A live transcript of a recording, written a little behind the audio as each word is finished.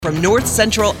From North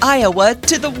Central Iowa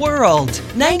to the world,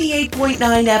 98.9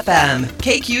 FM,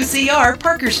 KQCR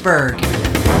Parkersburg,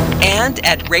 and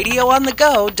at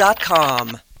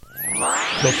radioonthego.com.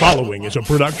 The following is a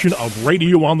production of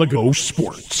Radio on the Go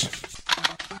Sports.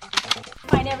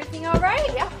 Find everything all right?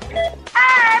 Yeah.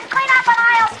 Clean up on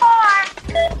aisle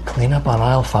 4. Clean up on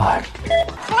aisle 5.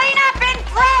 Clean up in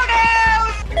produce.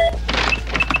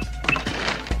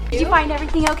 Did you find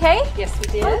everything okay? Yes, we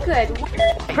did. Oh, good.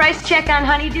 Price check on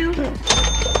honeydew.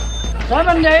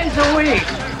 7 days a week.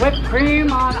 Whipped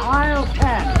cream on aisle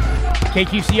 10.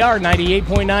 KQCR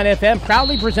 98.9 FM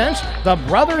proudly presents the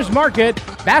Brothers Market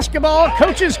Basketball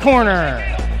Coaches Corner.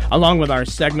 Along with our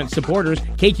segment supporters,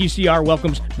 KQCR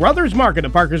welcomes Brothers Market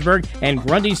of Parkersburg and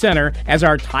Grundy Center as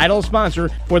our title sponsor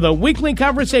for the weekly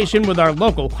conversation with our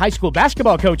local high school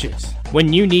basketball coaches.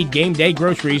 When you need game day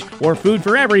groceries or food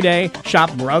for every day,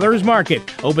 shop Brothers Market,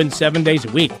 open 7 days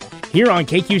a week. Here on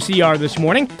KQCR this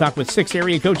morning, talk with 6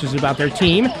 area coaches about their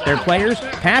team, their players,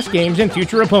 past games, and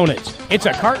future opponents. It's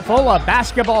a cart full of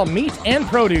basketball meat and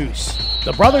produce.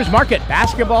 The Brothers Market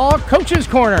Basketball Coaches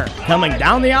Corner, coming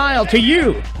down the aisle to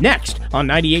you next on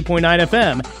 98.9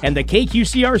 FM and the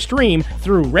KQCR stream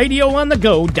through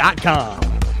radioonthego.com.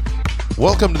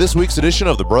 Welcome to this week's edition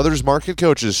of the Brothers Market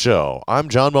Coaches Show. I'm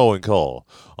John Moenkol.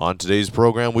 On today's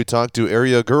program, we talk to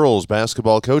area girls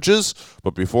basketball coaches.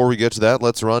 But before we get to that,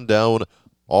 let's run down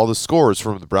all the scores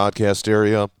from the broadcast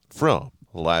area from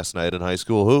last night in high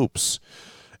school hoops.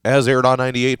 As aired on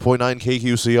 98.9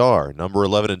 KQCR, number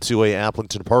 11 and 2A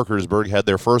Applington Parkersburg had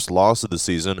their first loss of the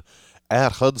season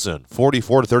at Hudson,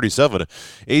 44-37.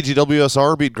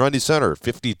 AGWSR beat Grundy Center,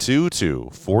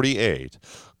 52-48.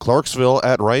 Clarksville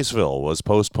at Riceville was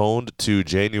postponed to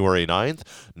January 9th.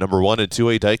 Number 1 and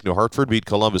 2A Dike New Hartford beat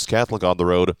Columbus Catholic on the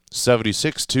road,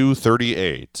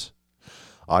 76-38.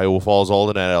 Iowa Falls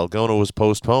Alden at Algona was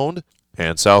postponed.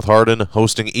 And South Hardin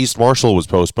hosting East Marshall was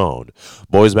postponed.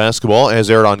 Boys basketball, as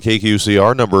aired on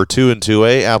KQCR, number 2 and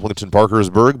 2A, Applington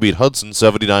Parkersburg beat Hudson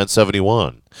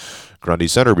 79-71. Grundy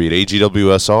Center beat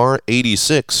AGWSR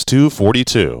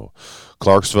 86-42.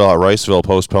 Clarksville at Riceville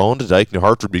postponed. Dike New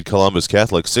Hartford beat Columbus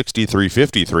Catholic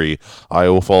 63-53.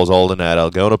 Iowa Falls Alden at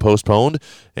Algona postponed.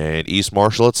 And East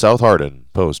Marshall at South Hardin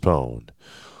postponed.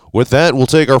 With that, we'll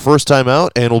take our first time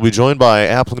out, and we'll be joined by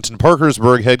Applington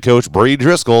Parkersburg head coach Brady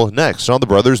Driscoll next on the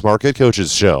Brothers Market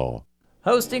Coaches Show.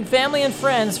 Hosting family and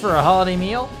friends for a holiday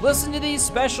meal? Listen to these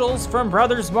specials from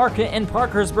Brothers Market in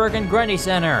Parkersburg and Grundy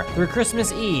Center. Through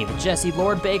Christmas Eve, Jesse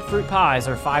Lord baked fruit pies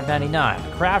are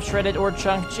 $5.99. Kraft shredded or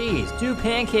chunk cheese, 2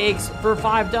 pancakes for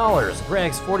 $5.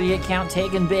 Greg's 48-count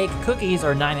take and bake cookies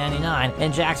are $9.99,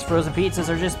 and Jack's frozen pizzas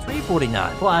are just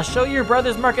 $3.49. Plus, show your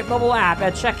Brothers Market mobile app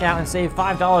at checkout and save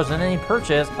 $5 on any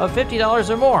purchase of $50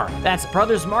 or more. That's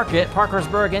Brothers Market,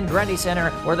 Parkersburg and Grundy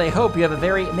Center, where they hope you have a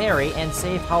very merry and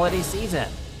safe holiday season.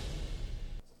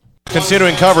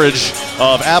 Continuing coverage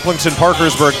of Applington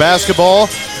Parkersburg basketball,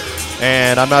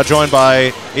 and I'm now joined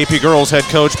by AP Girls head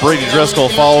coach Brady Driscoll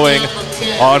following,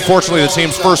 unfortunately, the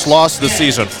team's first loss of the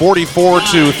season,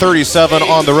 44-37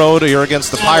 on the road. You're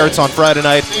against the Pirates on Friday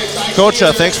night. Coach,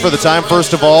 thanks for the time.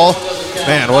 First of all,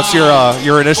 man, what's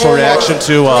your initial reaction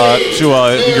to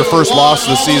your first loss of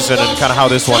the season and kind of how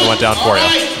this one went down for you?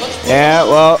 Yeah,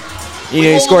 well,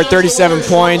 he scored 37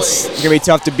 points. It's gonna be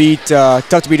tough to beat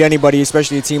anybody,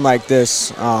 especially a team like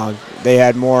this. They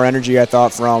had more energy, I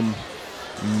thought, from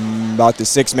about the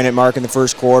 6-minute mark in the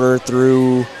first quarter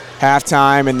through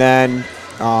halftime, and then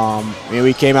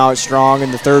we came out strong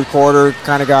in the third quarter.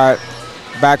 Kind of got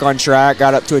back on track,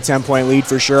 got up to a 10-point lead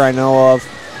for sure, I know of,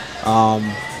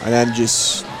 and then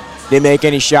just didn't make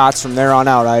any shots from there on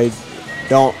out. I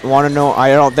don't know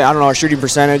our shooting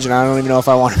percentage, and I don't even know if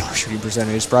I want to know our shooting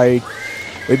percentage. Probably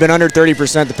we've been under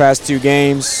 30% the past 2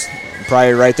 games.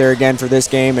 Probably right there again for this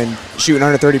game, and shooting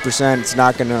under 30%, it's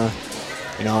not gonna,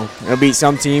 it'll beat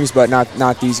some teams, but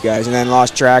not these guys. And then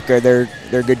lost track. They're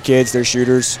good kids. They're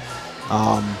shooters.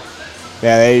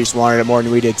 They just wanted it more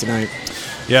than we did tonight.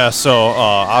 Yeah, so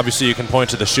obviously you can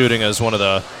point to the shooting as one of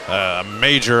the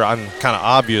major, kind of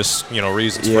obvious,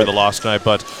 reasons for the loss tonight,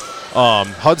 but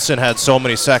Hudson had so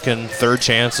many second, third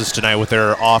chances tonight with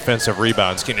their offensive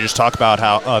rebounds. Can you just talk about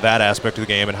how that aspect of the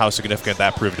game and how significant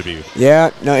that proved to be?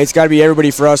 Yeah, no, it's got to be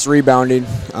everybody for us rebounding.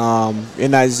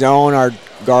 In that zone, our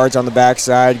guards on the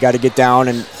backside got to get down,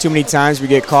 and too many times we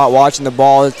get caught watching the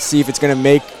ball to see if it's going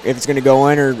to go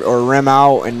in or rim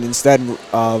out, and instead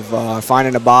of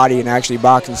finding a body and actually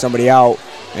boxing somebody out.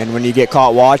 And when you get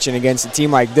caught watching against a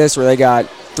team like this where they got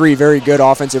 3 very good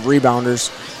offensive rebounders,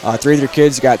 3 of their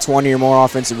kids got 20 or more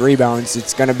offensive rebounds,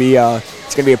 it's going to be a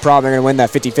problem. They're going to win that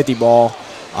 50-50 ball.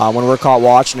 when we're caught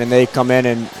watching and they come in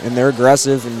and they're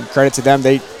aggressive, and credit to them,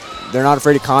 they're not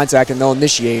afraid of contact and they'll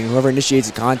initiate, and whoever initiates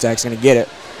the contact is going to get it.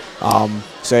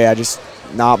 So yeah, just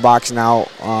not boxing out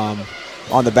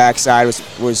on the backside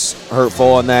was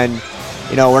hurtful, and then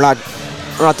we're not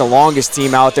the longest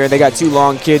team out there. They got 2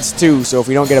 long kids too, so if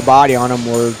we don't get a body on them,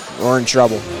 we're in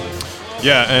trouble.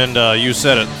 Yeah, and you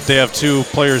said it. They have 2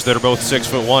 players that are both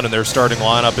 6'1" in their starting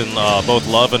lineup in both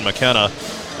Love and McKenna.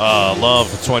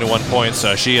 Love with 21 points.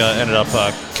 She ended up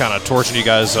kind of torching you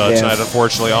guys tonight,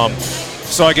 unfortunately.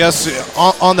 So I guess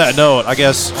on that note, I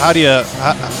guess how do you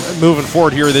moving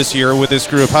forward here this year with this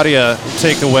group? How do you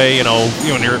take away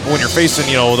when you're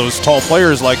facing those tall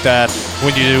players like that,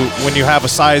 when you have a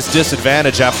size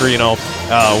disadvantage after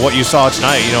what you saw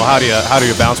tonight? How do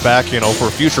you bounce back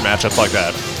for future matchups like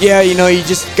that? Yeah, you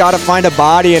just got to find a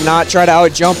body and not try to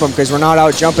out jump them, because we're not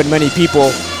out jumping many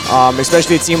people.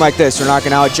 Especially a team like this, we're not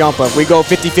going to out jump them. If we go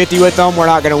 50-50 with them, we're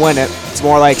not going to win it. It's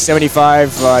more like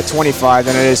 75-25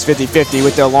 than it is 50-50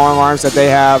 with the long arms that they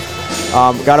have.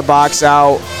 Got to box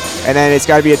out, and then it's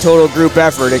got to be a total group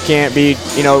effort. It can't be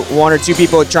 1 or 2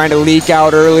 people trying to leak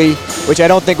out early, which I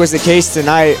don't think was the case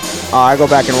tonight. I go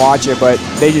back and watch it, but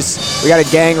we got a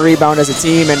gang rebound as a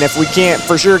team, and if we can't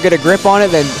for sure get a grip on it,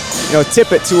 then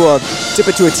tip it to a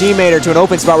teammate or to an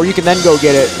open spot where you can then go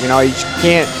get it. You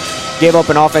can't give up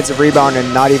an offensive rebound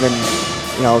and not even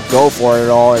go for it at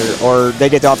all, or they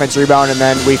get the offensive rebound and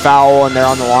then we foul and they're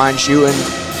on the line shooting.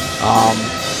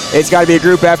 It's got to be a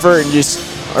group effort, and just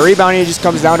a rebounding just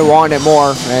comes down to wanting it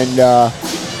more, and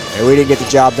we didn't get the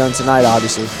job done tonight,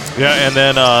 obviously. Yeah, and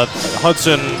then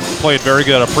Hudson played very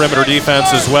good a perimeter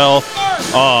defense as well.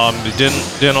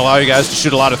 Didn't allow you guys to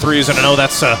shoot a lot of threes, and I know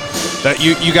that's that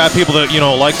you got people that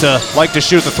like to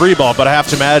shoot the 3 ball, but I have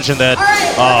to imagine that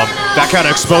that kind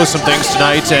of exposed some things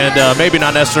tonight, and maybe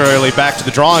not necessarily back to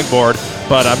the drawing board,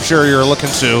 but I'm sure you're looking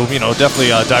to definitely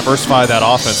diversify that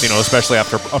offense, especially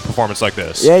after a performance like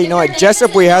this. Yeah, at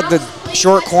Jessup we had the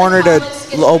short corner to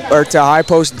high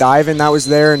post diving that was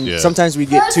there, and sometimes we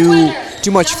get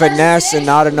too much finesse and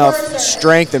not enough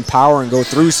strength and power and go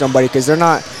through somebody, because they're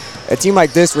not a team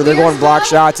like this where they're going block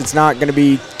shots. It's not going to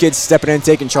be kids stepping in and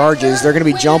taking charges. They're going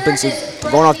to be jumping, so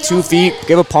going off 2 feet,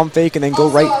 give a pump fake, and then go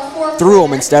right through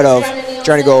them instead of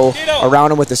trying to go around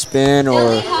them with a spin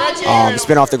or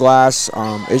spin off the glass.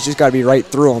 It's just got to be right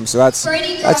through them. So that's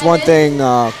one thing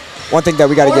that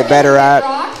we got to get better at,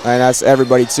 and that's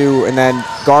everybody too. And then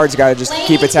guards got to just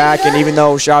keep attacking. Even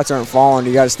though shots aren't falling,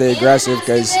 you got to stay aggressive,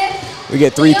 because we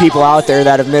get 3 people out there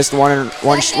that have missed one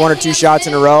or 2 shots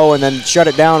in a row and then shut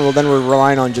it down. Well, then we're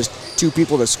relying on just 2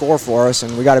 people to score for us,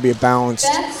 and we got to be as balanced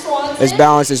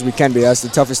as we can be. That's the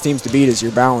toughest teams to beat, is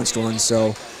your balanced ones.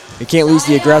 So you can't lose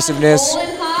the aggressiveness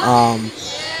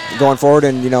going forward,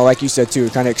 and like you said too,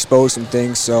 kind of expose some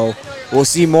things. So we'll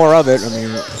see more of it. I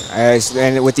mean,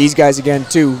 and with these guys again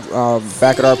too,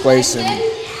 back at our place, and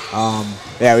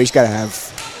we just got to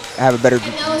have a better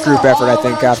group effort, I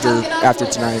think, after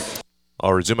tonight.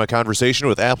 I'll resume my conversation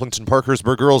with Appleton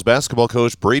Parkersburg girls basketball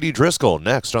coach Brady Driscoll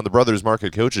next on the Brothers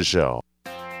Market Coaches Show.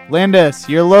 Landis,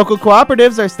 your local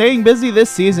cooperatives are staying busy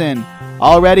this season,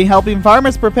 already helping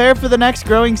farmers prepare for the next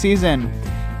growing season.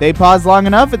 They paused long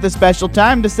enough at this special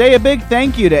time to say a big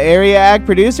thank you to area ag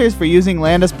producers for using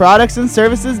Landis products and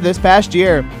services this past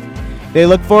year. They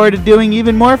look forward to doing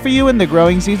even more for you in the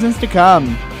growing seasons to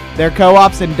come. Their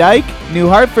co-ops in Dyke, New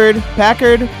Hartford,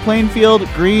 Packard, Plainfield,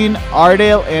 Greene,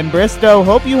 Ardale, and Bristow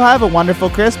hope you have a wonderful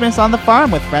Christmas on the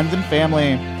farm with friends and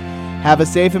family. Have a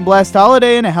safe and blessed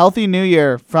holiday and a healthy new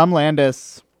year from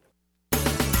Landis.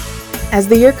 As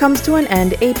the year comes to an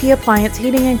end, AP Appliance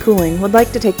Heating and Cooling would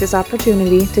like to take this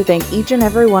opportunity to thank each and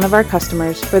every one of our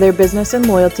customers for their business and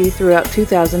loyalty throughout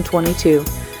 2022.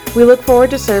 We look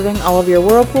forward to serving all of your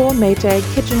Whirlpool, Maytag,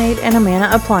 KitchenAid, and Amana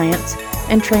appliance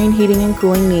and Trane heating and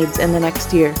cooling needs in the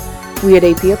next year. We at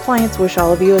AP Appliance wish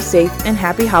all of you a safe and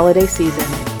happy holiday season.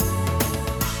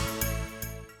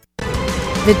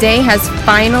 The day has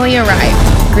finally arrived.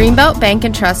 Greenbelt Bank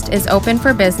 & Trust is open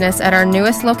for business at our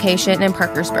newest location in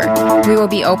Parkersburg. We will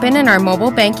be open in our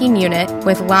mobile banking unit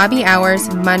with lobby hours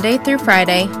Monday through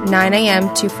Friday, 9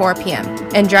 a.m. to 4 p.m.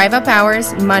 and drive-up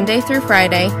hours Monday through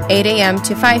Friday, 8 a.m.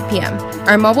 to 5 p.m.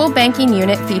 Our mobile banking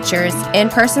unit features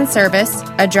in-person service,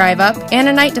 a drive-up, and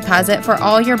a night deposit for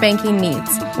all your banking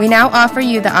needs. We now offer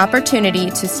you the opportunity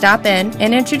to stop in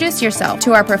and introduce yourself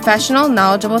to our professional,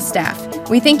 knowledgeable staff.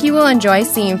 We think you will enjoy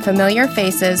seeing familiar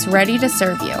faces ready to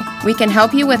serve you. We can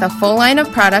help you with a full line of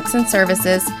products and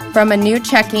services, from a new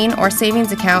checking or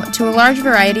savings account to a large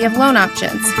variety of loan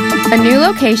options. A new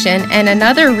location and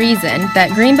another reason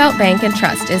that Greenbelt Bank &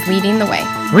 Trust is leading the way.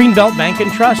 Greenbelt Bank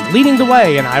and Trust, leading the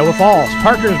way in Iowa Falls,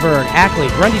 Parkersburg, Ackley,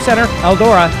 Grundy Center,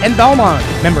 Eldora, and Belmont.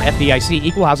 Member FDIC,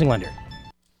 Equal Housing Lender.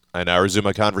 I now resume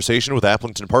my conversation with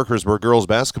Appleton Parkersburg girls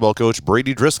basketball coach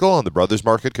Brady Driscoll on the Brothers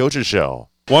Market Coaches Show.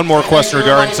 One more question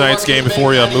regarding tonight's game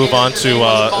before we move on to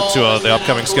the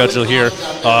upcoming schedule here.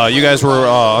 You guys were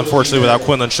unfortunately without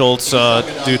Quinlan Schultz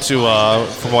due to,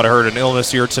 from what I heard, an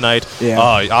illness here tonight. Yeah.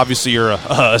 Obviously, you're an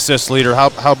assist leader.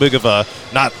 How big of a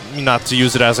not to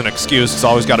use it as an excuse? It's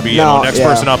always got to be next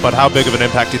person up. But how big of an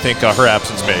impact do you think her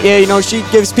absence made? Yeah, she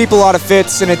gives people a lot of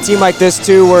fits, and a team like this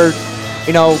too, where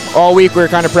all week we were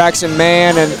kind of practicing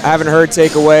man and haven't heard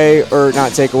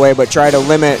but try to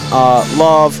limit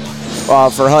Love.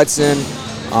 For Hudson,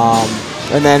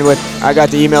 and then I got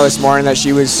the email this morning that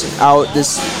she was out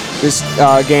this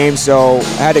game, so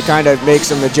I had to kind of make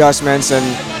some adjustments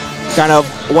and kind of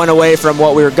went away from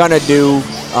what we were gonna do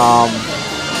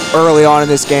early on in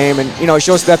this game. And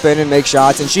she'll step in and make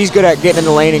shots, and she's good at getting in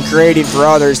the lane and creating for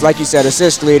others, like you said,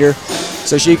 assist leader.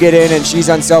 So she get in and she's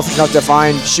unselfish enough to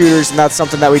find shooters, and that's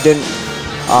something that we didn't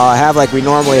have like we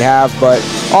normally have. But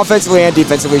offensively and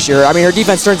defensively, sure. I mean, her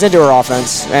defense turns into her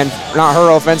offense, and not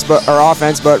her offense, but her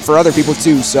offense, but for other people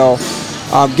too. So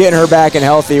getting her back and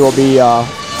healthy will be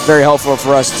very helpful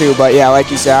for us too. But yeah,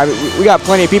 like you said, we got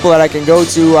plenty of people that I can go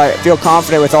to. I feel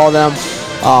confident with all of them.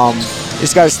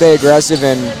 Just got to stay aggressive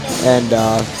and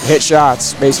hit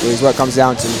shots, basically, is what it comes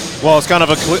down to. Well, it's kind of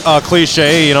a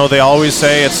cliche. They always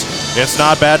say it's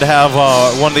not bad to have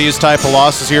one of these type of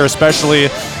losses here, especially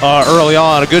early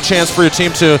on. A good chance for your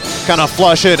team to kind of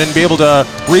flush it and be able to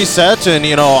reset. And,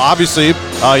 obviously,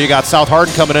 you got South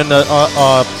Hardin coming in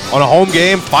on a home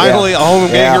game. Finally, a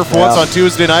home game here for once on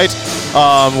Tuesday night.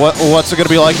 What's it going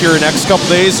to be like here in the next couple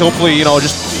days? Hopefully,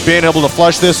 just being able to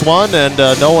flush this one and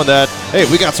knowing that, hey,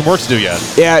 we got some work to do yet.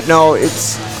 Yeah, no,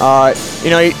 it's,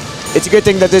 it's a good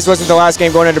thing that this wasn't the last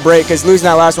game going into break, because losing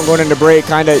that last one going into break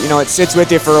kind of, it sits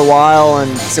with you for a while, and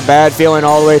it's a bad feeling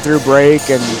all the way through break,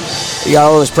 and you got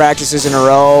all those practices in a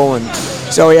row, and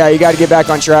so yeah, you got to get back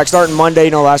on track. Starting Monday,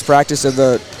 last practice of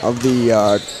the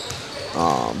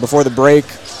before the break,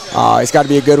 it's got to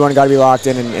be a good one, got to be locked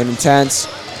in and intense.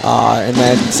 And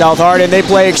then South Hardin, they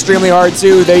play extremely hard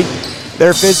too.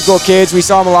 They're physical kids. We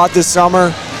saw them a lot this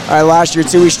summer. Last year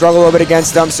too, we struggled a little bit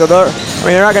against them. So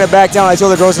they're not going to back down until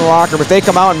the girls in the locker room. If they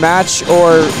come out and match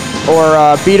or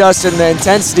beat us in the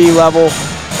intensity level,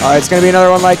 it's going to be another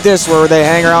one like this where they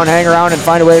hang around and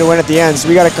find a way to win at the end. So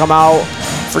we got to come out,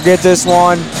 forget this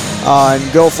one,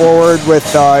 and go forward with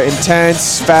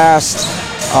intense, fast,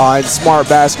 and smart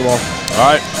basketball.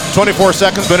 All right, 24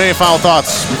 seconds, but any final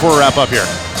thoughts before we wrap up here?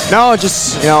 No,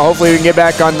 just, hopefully we can get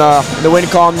back on the win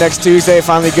column next Tuesday.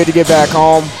 Finally good to get back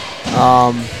home.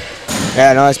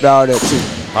 That's about it too.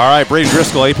 All right, Brady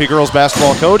Driscoll, AP girls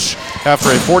basketball coach, after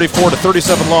a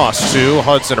 44-37 loss to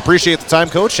Hudson. Appreciate the time,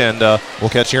 Coach, and we'll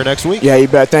catch you here next week. Yeah, you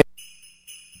bet. Thank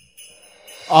you.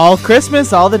 All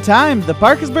Christmas, all the time, the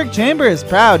Parkersburg Chamber is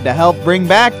proud to help bring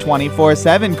back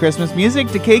 24/7 Christmas music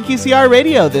to KQCR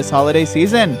Radio this holiday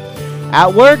season.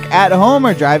 At work, at home,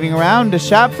 or driving around to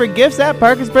shop for gifts at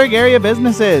Parkersburg area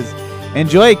businesses.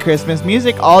 Enjoy Christmas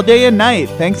music all day and night,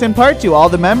 thanks in part to all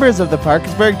the members of the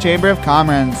Parkersburg Chamber of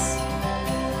Commerce.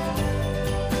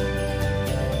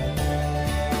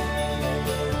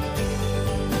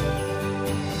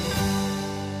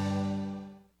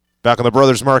 Back on the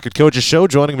Brothers Market Coaches Show,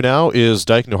 joining me now is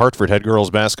Dike New Hartford head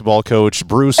girls basketball coach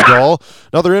Bruce Dahl.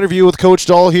 Another interview with Coach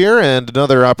Dahl here, and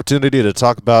another opportunity to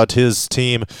talk about his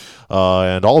team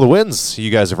and all the wins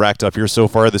you guys have racked up here so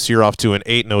far this year, off to an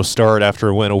 8-0 start after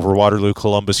a win over Waterloo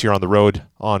Columbus here on the road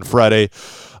on Friday.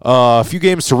 A few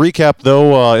games to recap,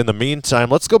 though, in the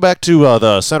meantime. Let's go back to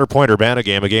the Center Point Urbana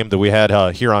game, a game that we had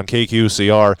here on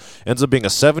KQCR. Ends up being a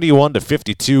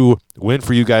 71-52 win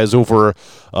for you guys over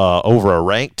a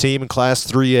ranked team in Class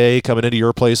 3A coming into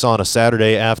your place on a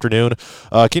Saturday afternoon.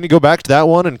 Can you go back to that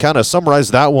one and kind of summarize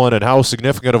that one and how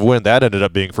significant of a win that ended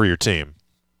up being for your team?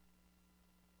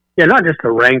 Yeah, not just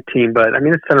a ranked team, but,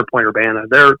 it's Center Point Urbana.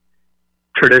 Their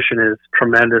tradition is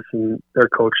tremendous, and their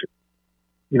coach,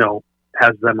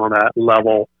 has them on that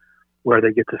level where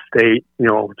they get to state,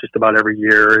 just about every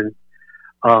year. And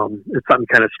it's something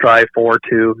to kind of strive for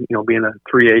too, being a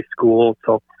 3A school.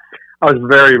 So I was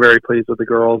very, very pleased with the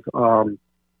girls and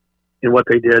what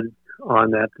they did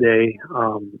on that day.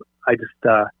 I just,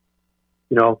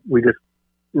 we just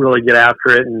really get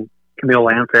after it. And Camille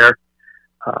Landfair,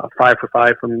 5 for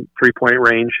 5 from 3-point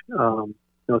range, setting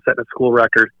a school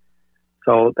record.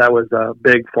 So that was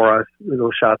big for us,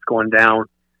 those shots going down.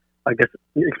 I guess,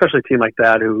 especially a team like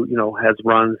that who, has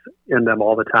runs in them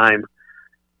all the time.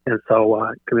 And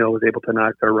so Camille was able to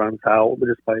knock their runs out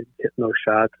just by hitting those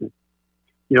shots. And,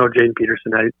 Jaden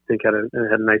Peterson, I think, had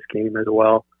a nice game as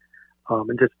well.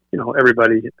 And just,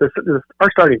 everybody,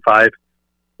 our starting five,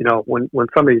 when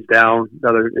somebody's down, the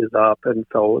other is up. And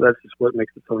so that's just what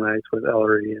makes it so nice with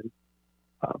Ellery and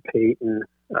Peyton,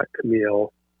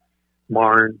 Camille,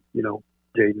 Marn,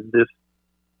 Jaden.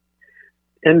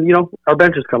 And, our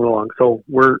bench is coming along. So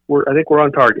I think we're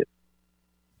on target.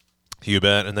 You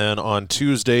bet. And then on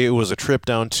Tuesday, it was a trip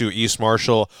down to East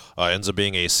Marshall. Ends up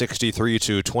being a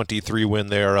 63-23 win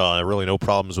there. Really no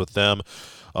problems with them.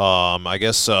 I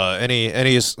guess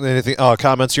anything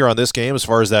comments here on this game as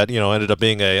far as that, ended up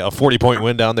being a 40-point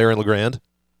win down there in LeGrand?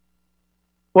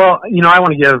 Well, I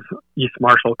want to give East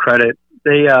Marshall credit.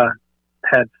 They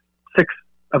had 6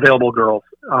 available girls.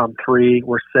 3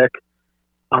 were sick.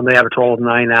 They have a total of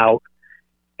 9 out.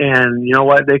 And you know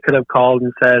what? They could have called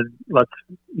and said, let's,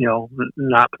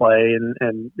 not play and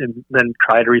then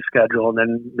try to reschedule and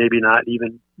then maybe not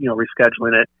even,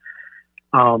 rescheduling it.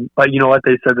 But you know what?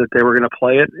 They said that they were going to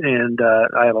play it, and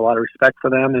I have a lot of respect for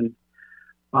them. And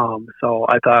so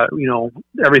I thought,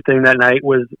 everything that night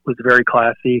was very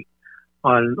classy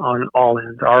on all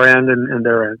ends, our end and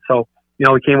their end. So,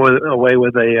 we came away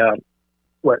with a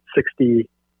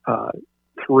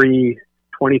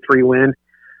 63-23 win.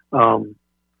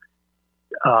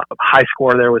 High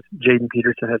score there was Jaden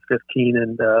Peterson had 15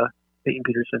 and Peyton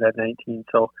Peterson had 19.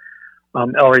 So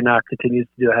Ellery Knox continues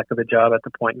to do a heck of a job at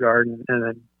the point guard, and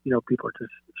then people are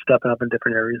just stepping up in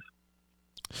different areas.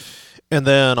 And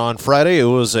then on Friday, it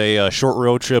was a short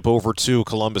road trip over to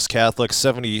Columbus Catholic,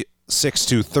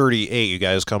 76-38. You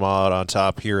guys come out on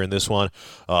top here in this one.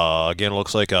 Again, it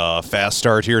looks like a fast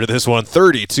start here to this one.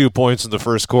 32 points in the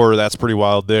first quarter. That's pretty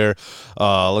wild there.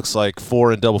 Looks like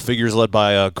 4 in double figures, led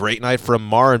by a great night from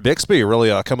Mar and Bixby. Really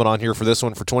coming on here for this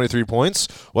one for 23 points.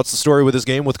 What's the story with this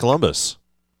game with Columbus?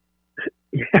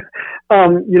 Yeah.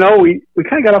 We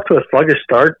kind of got off to a sluggish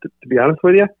start, to be honest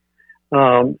with you.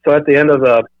 So at the end of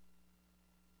the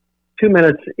 2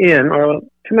 minutes in, it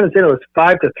was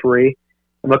 5-3.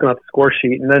 I'm looking at the score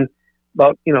sheet, and then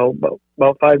about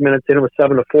 5 minutes in, it was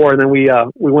 7-4, and then we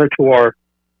went to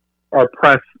our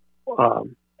press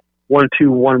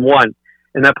 1-2-1-1,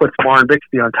 and that puts Mar and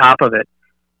Bixby on top of it.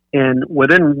 And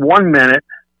within 1 minute,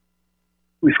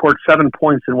 we scored 7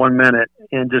 points in 1 minute,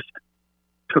 and just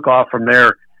took off from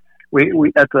there.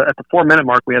 We at the 4 minute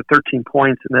mark, we had 13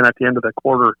 points, and then at the end of the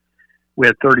quarter, we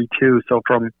had 32. So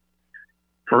for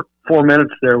 4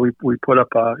 minutes there, we put up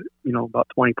about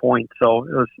 20 points. So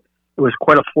it was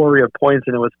quite a flurry of points,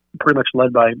 and it was pretty much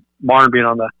led by Marn being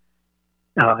on the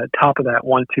top of that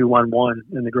 1-2-1-1,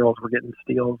 and the girls were getting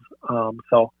steals.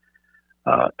 So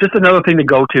just another thing to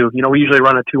go to. We usually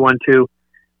run a 2-1-2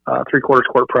 3/4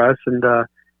 court press, and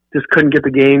just couldn't get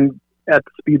the game at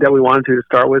the speed that we wanted to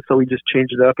start with. So we just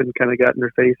changed it up and kind of got in their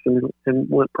face and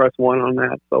went press 1 on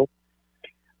that. So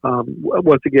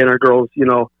once again, our girls,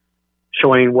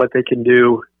 showing what they can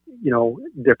do,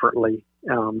 differently.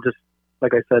 Just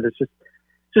like I said, it's just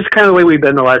kind of the way we've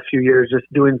been the last few years, just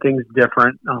doing things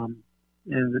different. And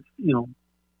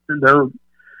they're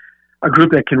a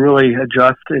group that can really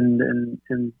adjust and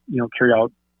carry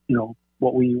out,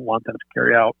 what we want them to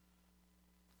carry out.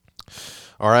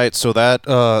 All right, so that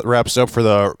wraps up for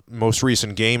the most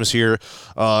recent games here.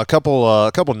 A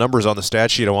couple numbers on the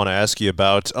stat sheet I want to ask you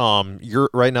about.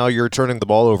 Right now you're turning the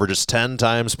ball over just 10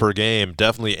 times per game.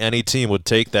 Definitely any team would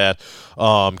take that.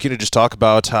 Can you just talk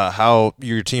about how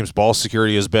your team's ball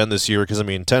security has been this year? Because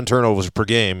 10 turnovers per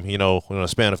game, in a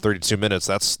span of 32 minutes,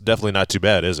 that's definitely not too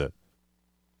bad, is it?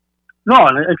 No,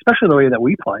 and especially the way that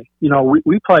we play.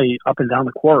 We play up and down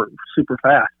the court super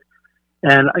fast.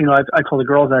 And, I told the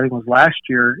girls, I think it was last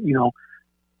year,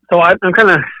 so I'm kind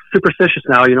of superstitious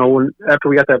now, after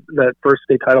we got that first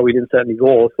state title, we didn't set any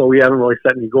goals. So we haven't really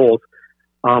set any goals.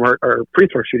 Our free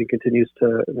throw shooting continues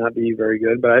to not be very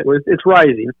good, but it's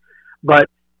rising. But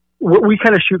we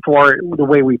kind of shoot for the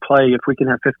way we play. If we can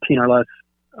have 15 or less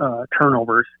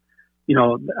turnovers,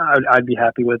 I'd be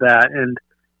happy with that. And,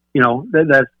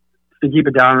 that's to keep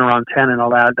it down around 10 and all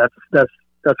that. That's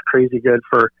crazy good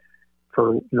for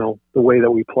the way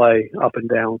that we play up and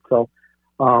down. So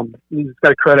you just got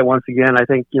to credit once again. I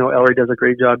think, Ellery does a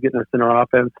great job getting us in our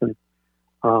offense, and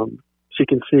she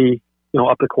can see,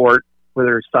 up the court with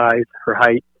her size, her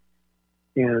height,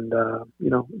 and,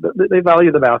 they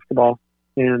value the basketball.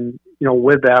 And,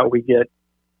 with that, we get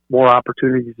more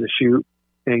opportunities to shoot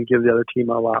and give the other team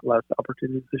a lot less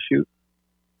opportunities to shoot.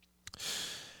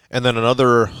 And then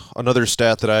another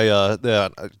stat that I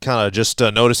kind of just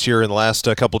noticed here in the last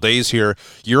couple days here,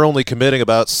 you're only committing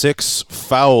about 6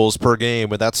 fouls per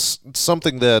game, and that's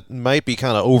something that might be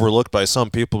kind of overlooked by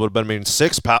some people. But I mean,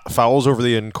 6 fouls over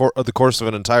the course of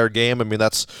an entire game. I mean,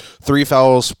 that's 3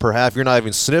 fouls per half. You're not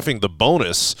even sniffing the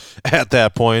bonus at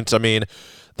that point. I mean,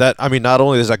 not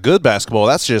only is that good basketball,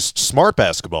 that's just smart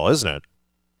basketball, isn't it?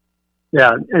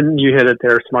 Yeah, and you hit it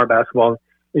there, smart basketball.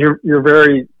 You're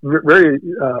very, very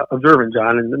observant,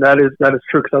 John, and that is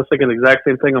true, because I was thinking the exact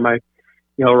same thing on my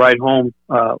ride home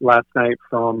last night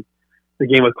from the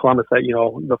game with Columbus, that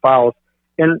the fouls,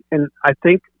 and I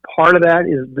think part of that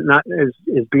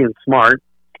is being smart,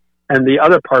 and the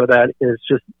other part of that is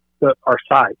just our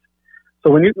size.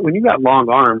 So when you got long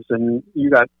arms and you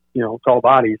got tall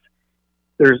bodies,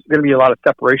 there's going to be a lot of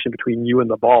separation between you and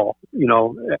the ball,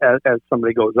 as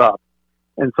somebody goes up.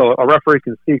 And so a referee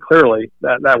can see clearly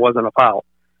that wasn't a foul,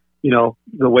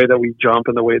 the way that we jump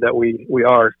and the way that we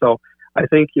are. So I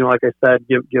think, like I said,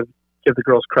 give the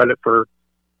girls credit for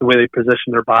the way they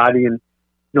position their body. And,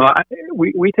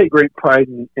 we take great pride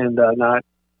in not,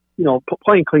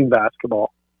 playing clean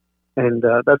basketball. And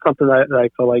that's something that I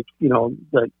feel like,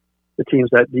 that the teams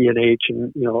at DNH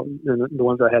and, the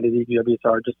ones I had at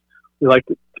EGWSR, we like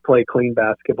to play clean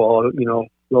basketball,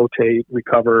 rotate,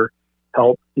 recover,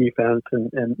 help defense,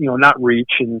 and not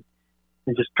reach and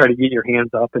just try to get your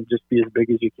hands up and just be as big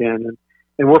as you can.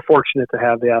 And we're fortunate to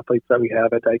have the athletes that we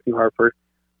have at Dyke New Hartford.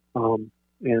 So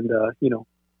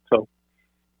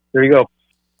there you go.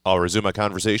 I'll resume my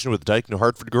conversation with Dyke New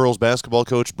Hartford girls basketball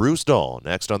coach Bruce Dahl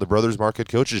next on the Brothers Market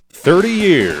Coaches. 30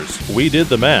 years. We did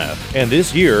the math, and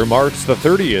this year marks the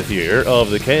 30th year of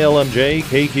the KLMJ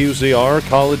KQCR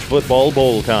College Football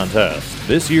Bowl Contest.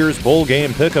 This year's bowl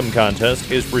game pick'em contest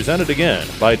is presented again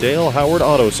by Dale Howard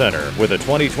Auto Center, with a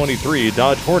 2023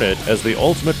 Dodge Hornet as the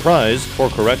ultimate prize for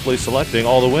correctly selecting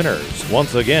all the winners.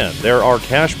 Once again, there are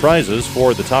cash prizes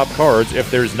for the top cards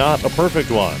if there's not a perfect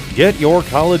one. Get your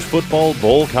College Football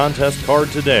Bowl Contest card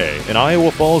today in Iowa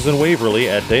Falls and Waverly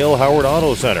at Dale Howard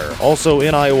Auto Center. Also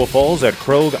in Iowa Falls at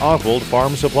Krog Oswald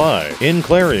Farm Supply. In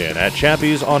Clarion at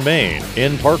Chappie's on Main.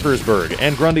 In Parkersburg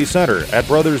and Grundy Center at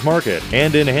Brothers Market.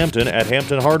 And in Hampton at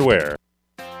Hampton Hardware.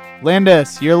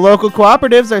 Landis, your local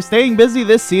cooperatives are staying busy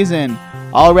this season,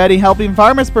 already helping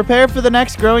farmers prepare for the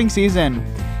next growing season.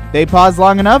 They paused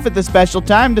long enough at this special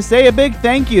time to say a big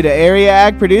thank you to area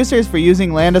ag producers for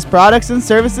using Landis products and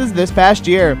services this past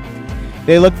year.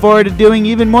 They look forward to doing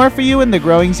even more for you in the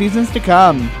growing seasons to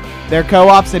come. Their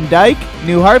co-ops in Dyke,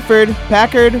 New Hartford,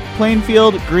 Packard,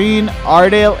 Plainfield, Greene,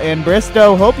 Ardale, and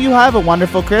Bristow hope you have a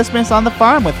wonderful Christmas on the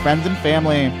farm with friends and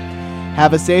family.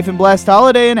 Have a safe and blessed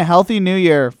holiday and a healthy new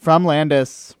year from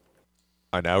Landis.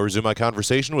 I now resume my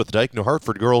conversation with Dyke New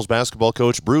Hartford girls basketball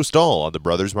coach Bruce Dahl on the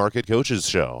Brothers Market Coaches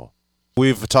Show.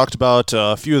 We've talked about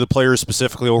a few of the players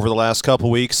specifically over the last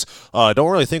couple weeks. I don't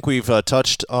really think we've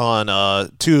touched on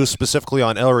too specifically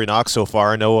on Ellery Knox so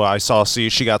far. I know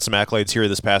she got some accolades here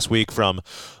this past week from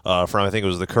I think it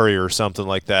was the Courier or something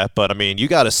like that. But I mean, you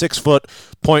got a 6-foot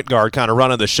point guard kind of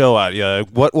running the show at you.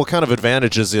 What kind of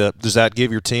advantages does that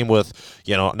give your team with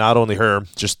not only her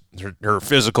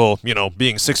physical,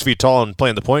 being 6 feet tall and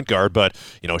playing the point guard, but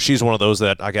she's one of those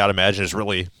that I gotta imagine is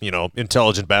really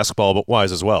intelligent basketball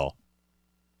wise as well.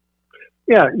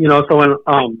 Yeah, so when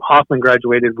Hoffman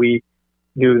graduated, we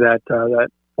knew that that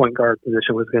point guard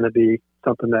position was going to be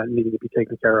something that needed to be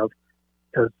taken care of,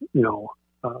 because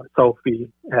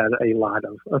Sophie had a lot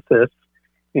of assists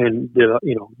and did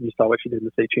you saw what she did in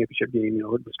the state championship game,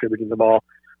 distributing the ball.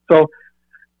 So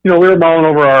we were mulling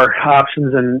over our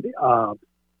options, and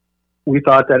we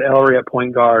thought that Ellery at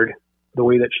point guard, the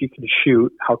way that she can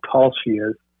shoot, how tall she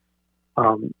is,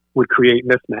 would create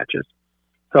mismatches.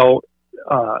 So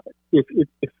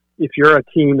if you're a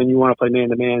team and you want to play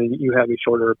man-to-man and you have a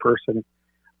shorter person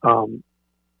on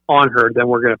her, then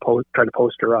we're going to try to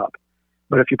post her up.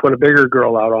 But if you put a bigger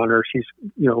girl out on her, she's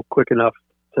quick enough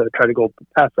to try to go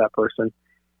past that person.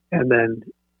 And then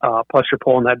plus you're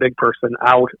pulling that big person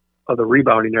out of the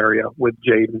rebounding area with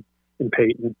Jaden and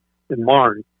Peyton and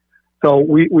Marn. So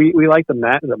we like the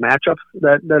matchups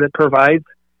that it provides,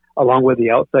 along with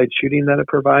the outside shooting that it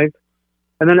provides.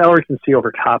 And then Ellery can see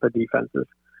over top of defenses.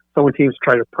 So when teams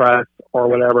try to press or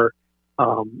whatever,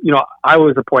 I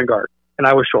was a point guard and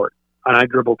I was short and I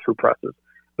dribbled through presses.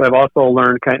 But I've also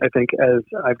learned, I think, as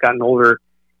I've gotten older,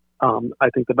 I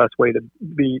think the best way to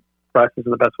beat presses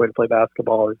and the best way to play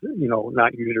basketball is,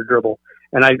 not use your dribble.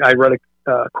 And I read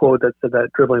a quote that said that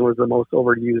dribbling was the most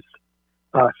overused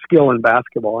skill in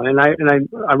basketball. And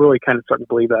I'm really kind of starting to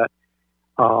believe that.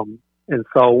 And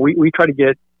so we try to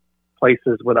get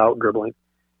places without dribbling.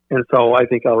 And so I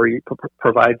think Ellery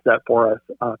provides that for us,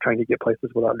 trying to get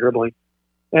places without dribbling.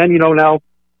 And, now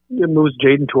it moves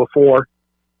Jaden to a 4,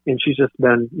 and she's just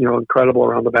been, incredible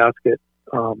around the basket.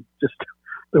 Just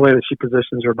the way that she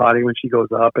positions her body when she goes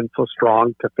up, and so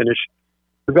strong to finish.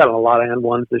 We've got a lot of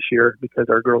N1s this year because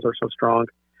our girls are so strong.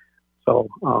 So,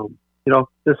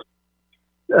 just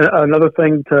another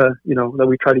thing to, that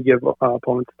we try to give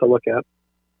opponents to look at.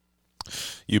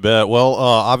 You bet. Well,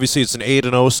 obviously it's an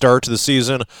 8-0 start to the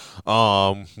season.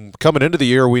 Coming into the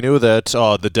year, we knew that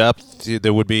the depth,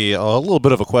 there would be a little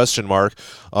bit of a question mark.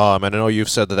 And I know you've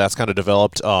said that that's kind of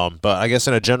developed. But I guess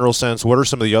in a general sense, what are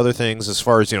some of the other things as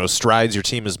far as, strides your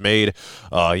team has made,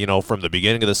 from the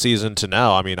beginning of the season to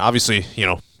now? I mean, obviously,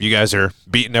 you guys are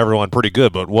beating everyone pretty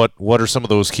good, but what are some of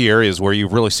those key areas where you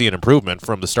really see an improvement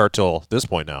from the start till this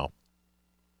point now?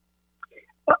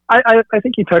 I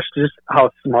think you touched just how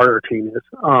smart our team is.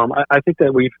 I think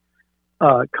that we've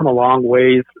come a long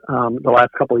ways the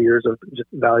last couple of years of just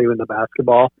valuing the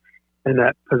basketball, and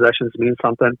that possessions mean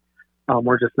something.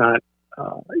 We're just not,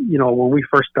 when we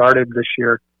first started this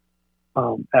year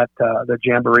at the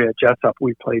Jamboree at Jessup,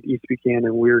 we played East Buchanan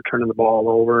and we were turning the ball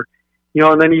over.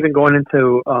 And then even going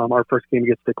into our first game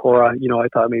against Decorah, I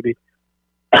thought maybe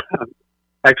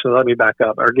actually, let me back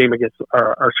up. Our game against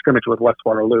our scrimmage with West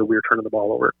Waterloo, we were turning the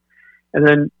ball over. And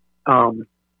then,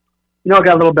 it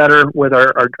got a little better with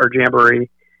our Jamboree.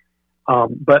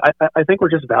 But I think we're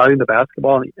just valuing the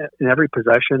basketball in every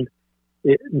possession.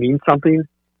 It means something.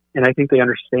 And I think they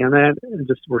understand that. And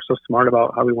just we're so smart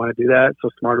about how we want to do that. So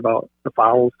smart about the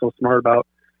fouls. So smart about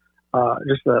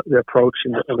just the approach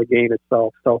and the game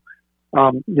itself. So,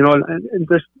 and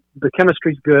just the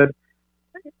chemistry's good.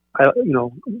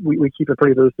 We keep it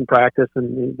pretty loose in practice,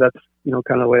 and that's,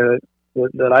 kind of the way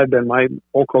that I've been my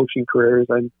whole coaching career is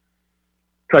I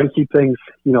try to keep things,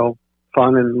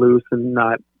 fun and loose and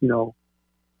not, be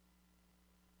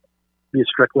a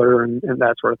stickler and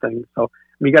that sort of thing. So,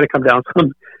 you got to come down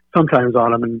sometimes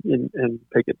on them and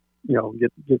take it,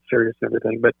 get serious and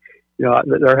everything, but,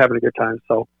 they're having a good time.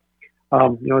 So,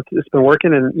 it's been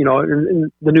working, and,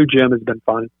 and the new gym has been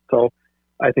fun. So,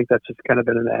 I think that's just kind of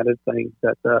been an added thing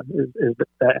that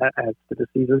that adds to the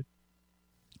season.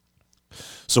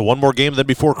 So one more game then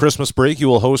before Christmas break. You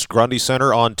will host Grundy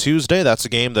Center on Tuesday. That's a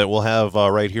game that we'll have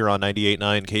right here on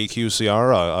 98.9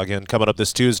 KQCR. Again, coming up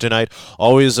this Tuesday night.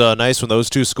 Always nice when those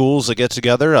two schools get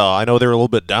together. I know they're a little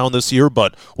bit down this year,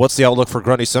 but what's the outlook for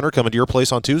Grundy Center coming to your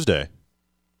place on Tuesday?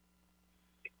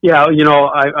 Yeah,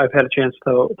 I've had a chance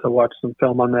to watch some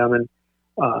film on them, and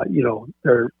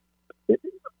they're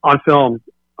on film.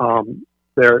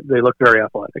 They look very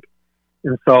athletic,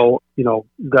 and so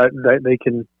that they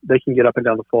can get up and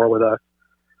down the floor with us.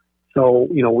 So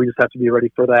we just have to be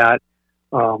ready for that.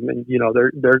 And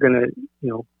they're gonna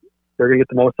get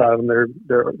the most out of them.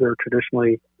 They're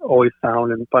traditionally always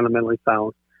sound and fundamentally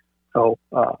sound. So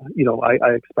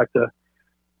I expect a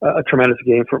tremendous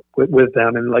game with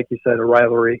them, and like you said, a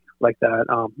rivalry like that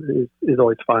is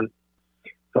always fun.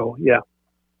 So yeah.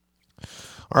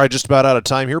 All right, just about out of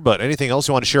time here, but anything else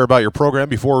you want to share about your program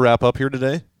before we wrap up here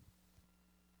today?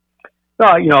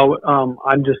 I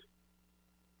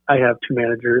have two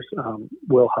managers,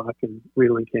 Will Huck and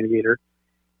Rita Candigator,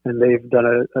 and they've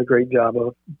done a great job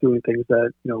of doing things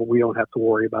that, we don't have to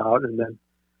worry about. And then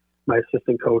my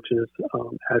assistant coaches,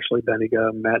 Ashley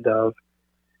Beniga, Matt Dove,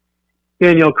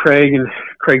 Danielle Craig, and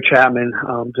Craig Chapman,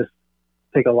 just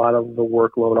take a lot of the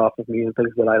workload off of me and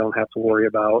things that I don't have to worry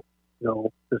about.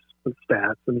 Just with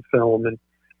stats and film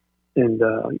and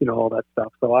all that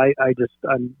stuff. So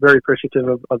I'm very appreciative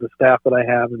of the staff that I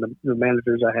have and the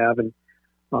managers I have and,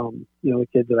 the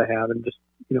kids that I have, and just,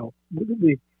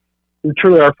 we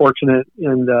truly are fortunate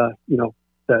and,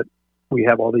 that we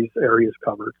have all these areas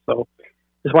covered. So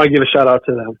just want to give a shout out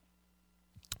to them.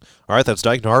 All right, that's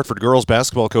Dayton Hartford girls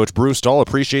basketball coach Bruce Stahl.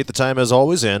 Appreciate the time as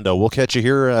always, and we'll catch you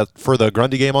here for the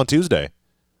Grundy game on Tuesday.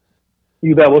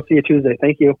 You bet. We'll see you Tuesday.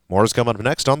 Thank you. More is coming up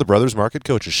next on the Brothers Market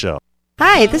Coaches Show.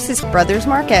 Hi, this is Brothers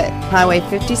Market, Highway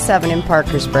 57 in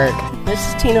Parkersburg. This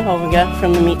is Tina Hoviga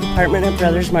from the meat department at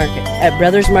Brothers Market. At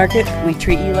Brothers Market, we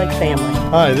treat you like family.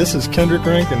 Hi, this is Kendrick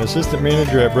Rankin, assistant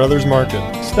manager at Brothers Market.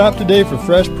 Stop today for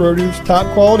fresh produce,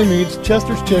 top quality meats,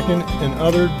 Chester's chicken, and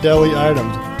other deli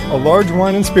items, a large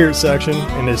wine and spirit section,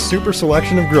 and a super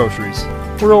selection of groceries.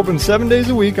 We're open 7 days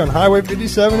a week on Highway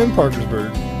 57 in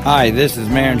Parkersburg. Hi, this is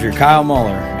manager Kyle Muller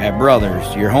at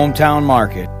Brothers, your hometown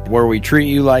market, where we treat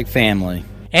you like family.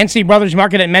 And see Brothers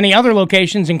Market at many other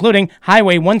locations, including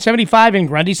Highway 175 in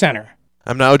Grundy Center.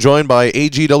 I'm now joined by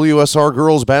AGWSR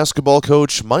girls basketball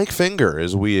coach Mike Finger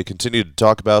as we continue to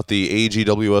talk about the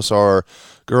AGWSR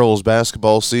girls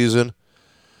basketball season.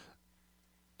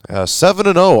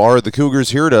 7-0 are the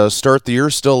Cougars here to start the year,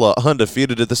 still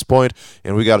undefeated at this point,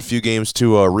 and we got a few games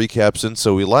to recap since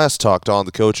we last talked on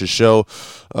the Coach's Show.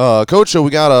 Coach, we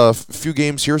got a few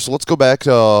games here, so let's go back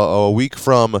to a week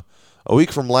from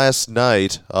last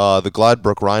night, the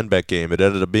Gladbrook Rhinebeck game. It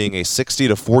ended up being a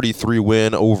 60-43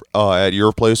 win over at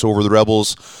your place over the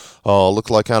Rebels. Looked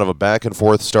like kind of a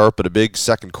back-and-forth start, but a big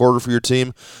second quarter for your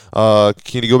team.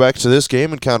 Can you go back to this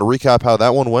game and kind of recap how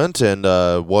that one went and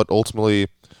what ultimately,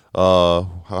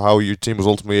 how your team was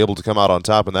ultimately able to come out on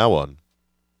top in that one?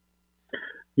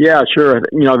 Yeah, sure.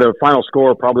 The final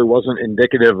score probably wasn't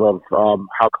indicative of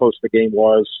how close the game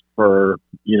was for,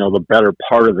 the better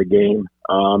part of the game.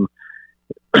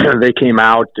 They came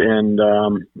out and,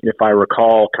 if I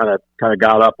recall, kind of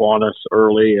got up on us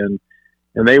early, and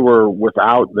they were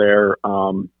without their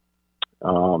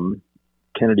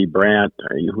Kennedy Brandt,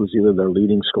 who's either their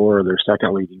leading scorer or their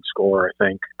second leading scorer, I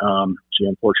think. She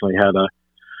unfortunately had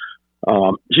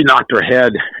she knocked her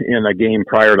head in a game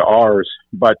prior to ours.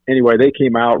 But anyway, they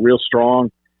came out real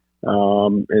strong,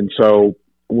 and so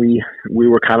we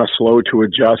were kind of slow to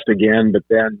adjust again. But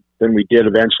then we did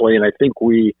eventually, and I think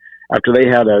after they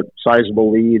had a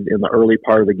sizable lead in the early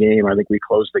part of the game, I think we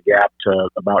closed the gap to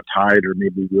about tied, or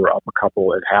maybe we were up a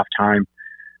couple at halftime.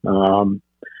 And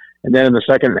then in the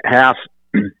second half,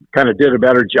 kind of did a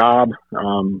better job,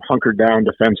 hunkered down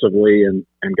defensively and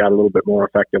got a little bit more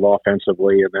effective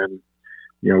offensively. And then,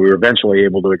 we were eventually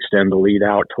able to extend the lead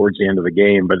out towards the end of the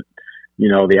game. But,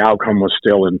 the outcome was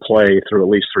still in play through at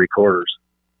least three quarters.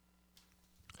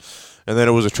 And then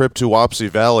it was a trip to Wapsie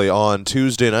Valley on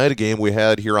Tuesday night, a game we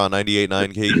had here on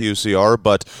 98.9 KQCR,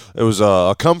 but it was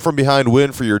a come-from-behind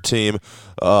win for your team,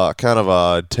 kind of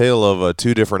a tale of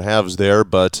two different halves there,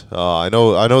 but I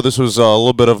know this was a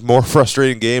little bit of more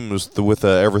frustrating game with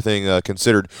everything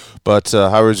considered, but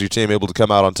how was your team able to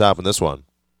come out on top in this one?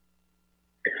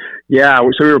 Yeah,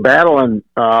 so we were battling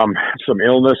some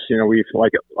illness.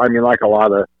 Like a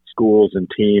lot of schools and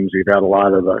teams, we've had a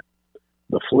lot of the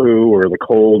flu or the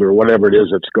cold or whatever it is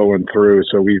that's going through.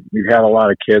 So we've had a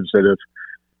lot of kids that have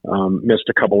missed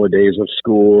a couple of days of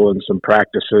school and some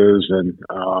practices. And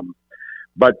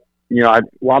but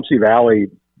Wapsie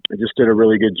Valley just did a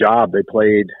really good job. They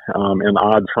played an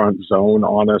odd front zone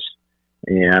on us,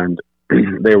 and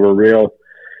they were real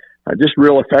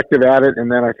effective at it. And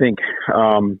then I think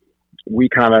we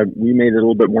made it a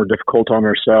little bit more difficult on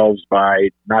ourselves by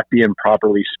not being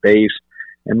properly spaced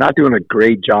and not doing a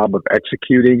great job of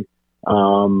executing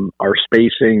our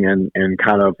spacing and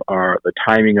kind of the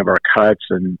timing of our cuts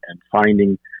and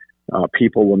finding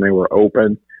people when they were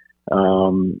open.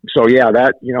 So yeah,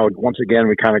 that, once again,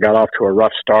 we kind of got off to a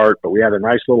rough start, but we had a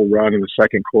nice little run in the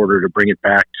second quarter to bring it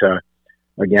back to,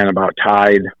 again, about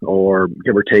tied or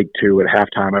give or take two at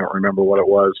halftime. I don't remember what it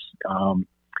was.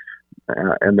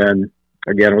 And then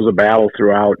again, it was a battle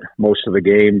throughout most of the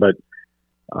game, but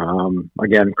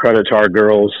again, credit to our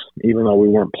girls, even though we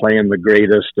weren't playing the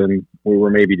greatest and we were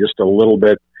maybe just a little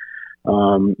bit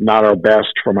not our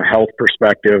best from a health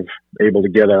perspective, able to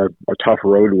get a tough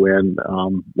road win.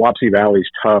 Wapsie Valley's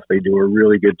tough. They do a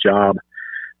really good job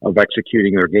of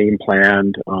executing their game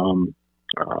plan.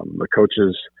 The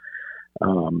coaches,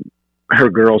 her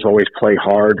girls always play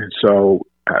hard. So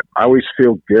I always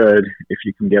feel good if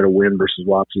you can get a win versus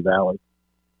Wapsie Valley.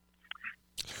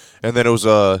 And then it was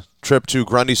a trip to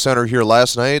Grundy Center here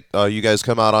last night. You guys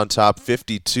come out on top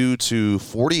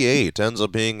 52-48. Ends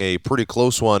up being a pretty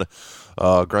close one.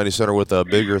 Grundy Center with a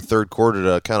bigger third quarter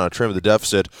to kind of trim the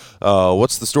deficit.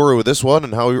 What's the story with this one,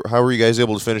 and how were you guys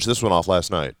able to finish this one off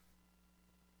last night?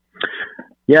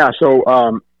 Yeah, so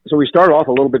we started off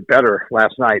a little bit better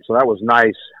last night, so that was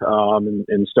nice.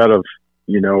 Instead of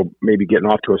maybe getting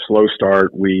off to a slow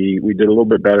start, we did a little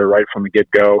bit better right from the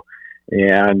get-go.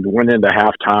 And went into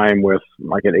halftime with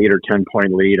like an 8 or 10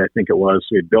 point lead. I think it was.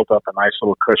 We had built up a nice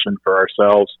little cushion for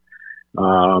ourselves.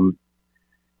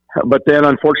 But then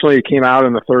unfortunately it came out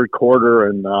in the third quarter,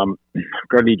 and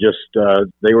Grundy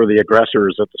they were the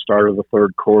aggressors at the start of the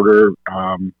third quarter.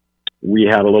 We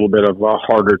had a little bit of a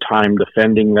harder time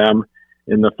defending them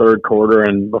in the third quarter.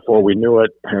 And before we knew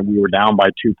it, we were down by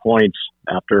 2 points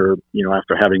after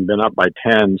having been up by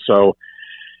 10. So,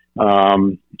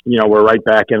 we're right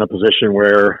back in a position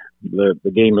where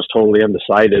the game is totally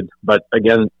undecided. But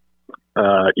again,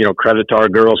 credit to our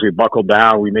girls. We buckled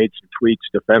down. We made some tweaks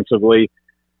defensively,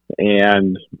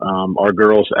 and our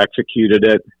girls executed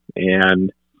it.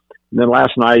 And then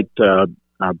last night,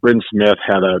 Bryn Smith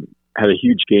had a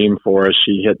huge game for us.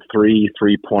 She hit 3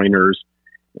 3-pointers,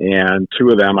 and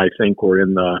 2 of them I think were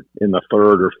in the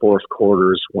third or fourth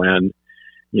quarters when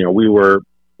we were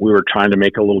we were trying to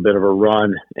make a little bit of a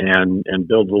run and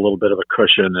build a little bit of a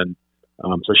cushion. And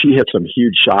so she hit some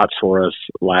huge shots for us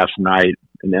last night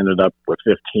and ended up with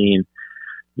 15.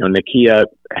 Nakia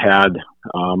had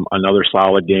another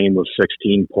solid game with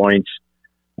 16 points.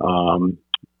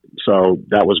 So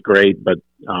that was great. But,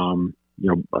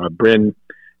 Bryn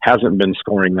hasn't been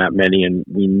scoring that many, and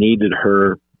we needed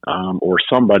her or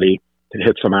somebody to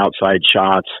hit some outside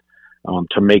shots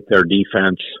to make their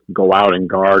defense go out and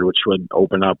guard, which would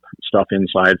open up stuff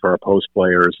inside for our post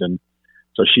players. And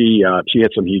so she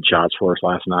hit some huge shots for us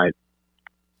last night.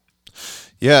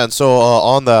 Yeah, and so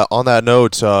on that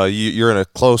note, you're in a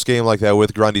close game like that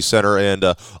with Grundy Center, and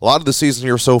a lot of the season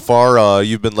here so far,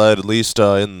 you've been led, at least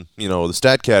in the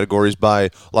stat categories, by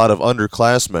a lot of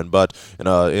underclassmen. But in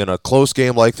a close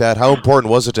game like that, how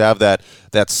important was it to have that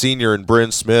senior in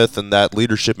Bryn Smith and that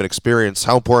leadership and experience?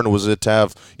 How important was it to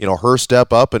have her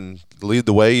step up and lead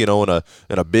the way, in a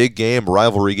big game,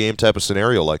 rivalry game type of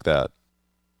scenario like that?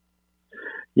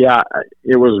 Yeah,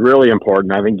 it was really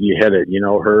important. I think you hit it.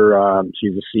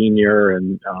 She's a senior,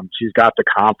 and she's got the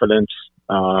confidence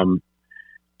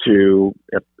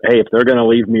if they're going to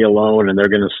leave me alone and they're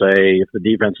going to say, if the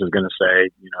defense is going to say,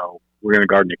 we're going to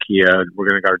guard Nakia, we're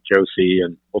going to guard Josie,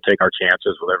 and we'll take our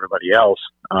chances with everybody else,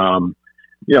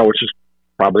 which is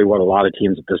probably what a lot of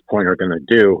teams at this point are going to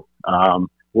do.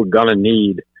 We're going to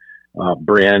need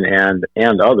Bryn and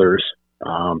others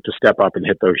to step up and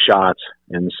hit those shots.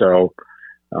 And so,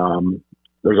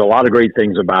 there's a lot of great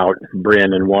things about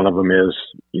Bryn, and one of them is,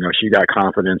 she's got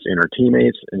confidence in her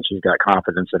teammates and she's got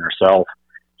confidence in herself.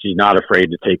 She's not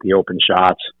afraid to take the open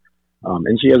shots,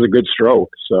 and she has a good stroke.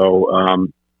 So,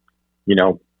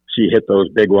 she hit those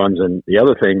big ones. And the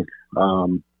other thing,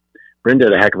 Bryn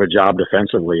did a heck of a job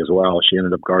defensively as well. She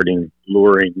ended up guarding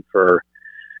Luring for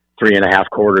 3.5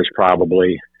 quarters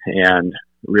probably, and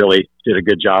really did a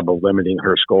good job of limiting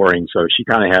her scoring. So she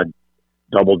kind of had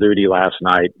double duty last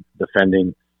night,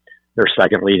 defending their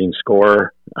second leading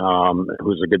scorer,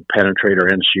 who's a good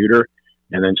penetrator and shooter,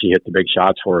 and then she hit the big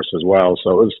shots for us as well.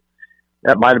 So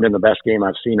that might have been the best game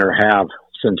I've seen her have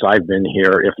since I've been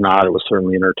here. If not, it was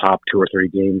certainly in her top 2 or 3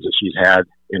 games that she's had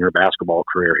in her basketball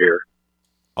career here.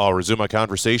 I'll resume my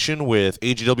conversation with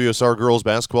AGWSR girls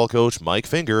basketball coach Mike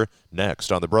Finger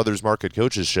next on the Brothers Market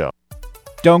Coaches Show.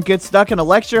 Don't get stuck in a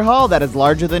lecture hall that is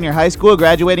larger than your high school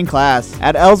graduating class.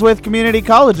 At Ellsworth Community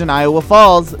College in Iowa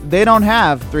Falls, they don't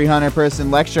have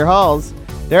 300-person lecture halls.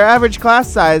 Their average class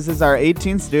sizes are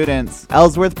 18 students.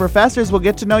 Ellsworth professors will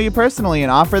get to know you personally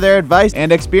and offer their advice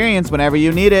and experience whenever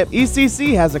you need it.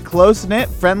 ECC has a close-knit,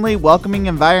 friendly, welcoming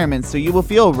environment, so you will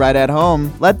feel right at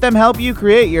home. Let them help you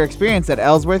create your experience at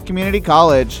Ellsworth Community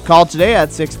College. Call today at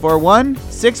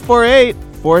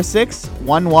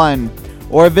 641-648-4611.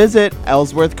 or visit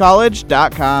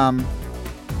ellsworthcollege.com.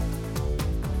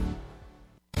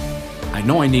 I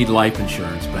know I need life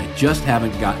insurance, but I just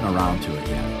haven't gotten around to it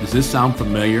yet. Does this sound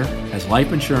familiar? Has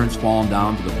life insurance fallen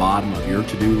down to the bottom of your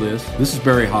to-do list? This is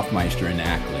Barry Hoffmeister in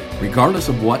Ackley. Regardless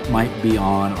of what might be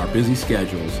on our busy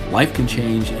schedules, life can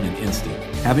change in an instant.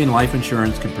 Having life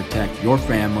insurance can protect your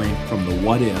family from the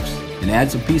what-ifs and add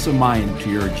some peace of mind to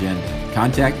your agenda.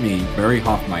 Contact me, Barry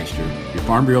Hoffmeister, your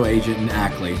Farm Bureau agent in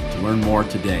Ackley, to learn more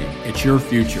today. It's your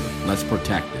future. Let's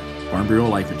protect it. Farm Bureau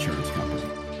Life Insurance Company.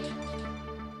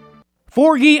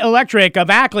 Forgy Electric of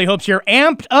Ackley hopes you're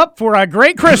amped up for a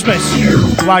great Christmas.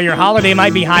 While your holiday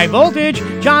might be high voltage,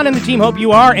 John and the team hope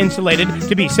you are insulated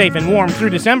to be safe and warm through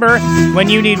December. When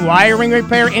you need wiring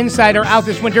repair inside or out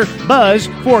this winter, buzz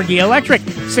Forgy Electric,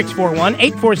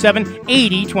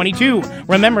 641-847-8022.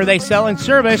 Remember, they sell and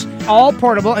service all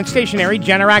portable and stationary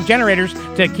Generac generators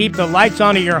to keep the lights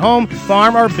on at your home,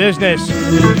 farm, or business.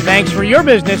 Thanks for your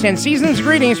business and season's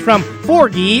greetings from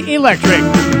Forgy Electric.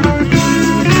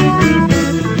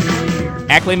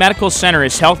 Ackley Medical Center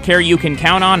is healthcare you can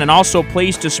count on and also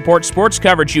pleased to support sports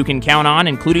coverage you can count on,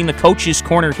 including the Coach's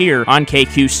Corner here on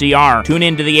KQCR. Tune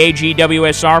into the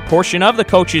AGWSR portion of the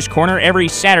Coach's Corner every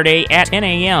Saturday at 10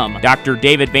 a.m. Dr.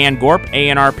 David Van Gorp,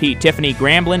 ANRP Tiffany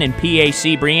Gramblin, and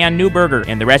PAC Breanne Newberger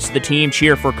and the rest of the team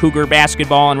cheer for Cougar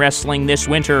basketball and wrestling this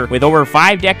winter. With over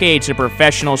 5 decades of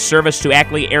professional service to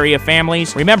Ackley area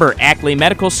families, remember Ackley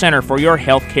Medical Center for your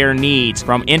healthcare needs.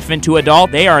 From infant to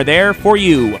adult, they are there for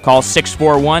you. Call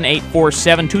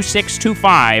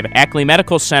 641-847-2625. Ackley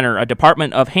Medical Center, a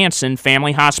department of Hanson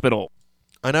Family Hospital.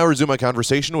 I now resume my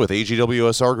conversation with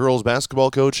AGWSR girls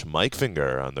basketball coach Mike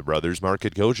Finger on the Brothers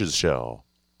Market Coaches Show.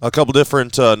 A couple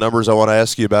different numbers I want to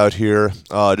ask you about here.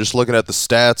 Just looking at the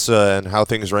stats and how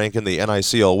things rank in the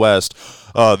NICL West.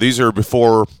 These are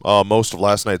before most of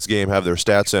last night's game have their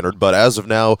stats entered, but as of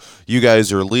now, you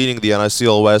guys are leading the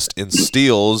NICL West in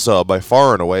steals by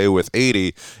far and away with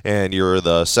 80, and you're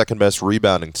the second best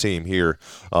rebounding team here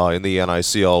in the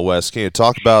NICL West. Can you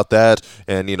talk about that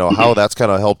and how that's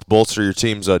kind of helped bolster your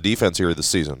team's defense here this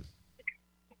season?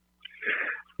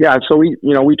 Yeah, so we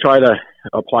try to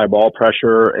apply ball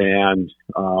pressure and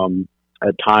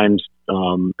at times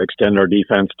extend our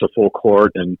defense to full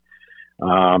court and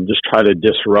just try to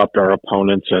disrupt our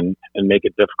opponents and make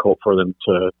it difficult for them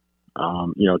to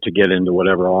to get into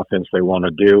whatever offense they want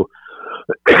to do.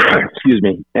 Excuse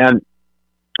me. And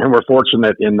we're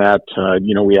fortunate in that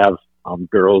we have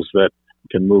girls that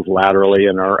can move laterally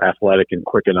and are athletic and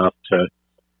quick enough to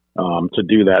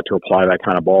do that, to apply that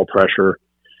kind of ball pressure.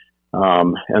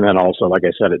 And then also, like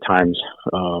I said, at times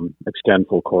extend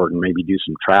full court and maybe do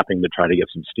some trapping to try to get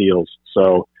some steals.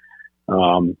 So,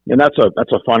 and that's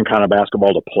a fun kind of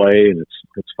basketball to play, and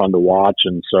it's fun to watch.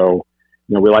 And so,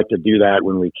 we like to do that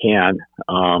when we can.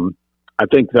 I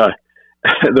think the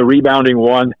rebounding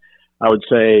one, I would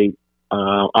say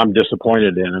I'm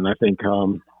disappointed in, and I think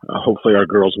hopefully our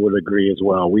girls would agree as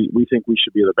well. We think we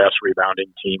should be the best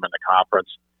rebounding team in the conference,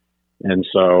 and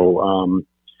so.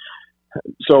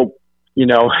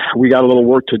 We got a little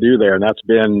work to do there, and that's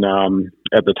been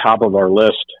at the top of our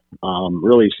list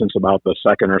really since about the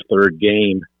second or third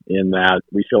game, in that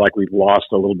we feel like we've lost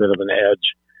a little bit of an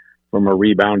edge from a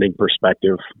rebounding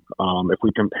perspective if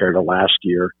we compare to last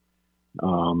year.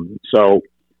 So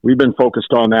we've been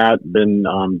focused on that, been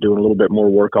doing a little bit more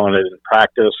work on it in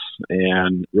practice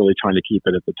and really trying to keep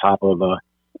it at the top of the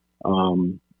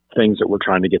things that we're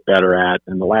trying to get better at.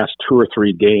 In the last 2 or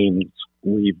 3 games,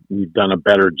 we've done a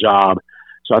better job.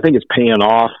 So I think it's paying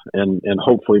off, and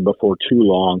hopefully before too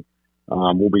long,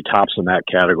 we'll be tops in that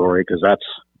category, because that's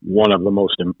one of the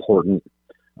most important,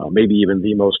 maybe even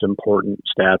the most important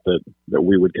stat that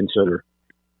we would consider.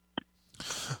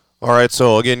 All right,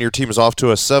 so again, your team is off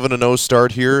to a 7-0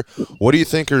 start here. What do you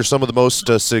think are some of the most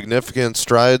significant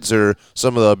strides or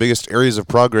some of the biggest areas of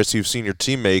progress you've seen your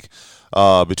team make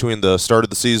between the start of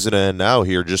the season and now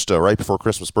here, just right before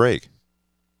Christmas break?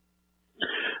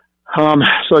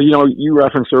 So, you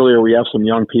referenced earlier, we have some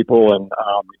young people, and,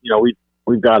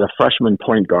 we've got a freshman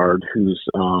point guard who's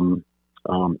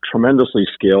tremendously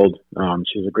skilled.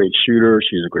 She's a great shooter.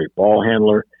 She's a great ball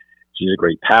handler. She's a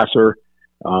great passer.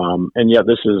 And yet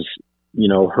this is,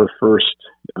 her first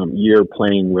year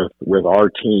playing with our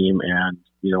team, and,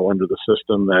 under the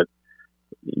system that,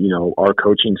 our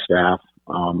coaching staff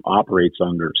operates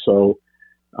under. So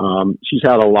she's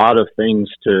had a lot of things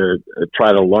to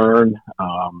try to learn.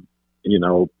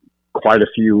 Quite a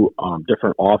few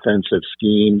different offensive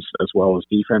schemes as well as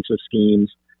defensive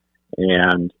schemes.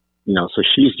 And, so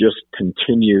she's just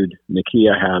continued,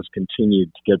 Nakia has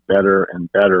continued to get better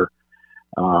and better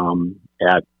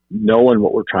at knowing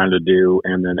what we're trying to do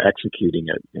and then executing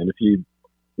it. And if you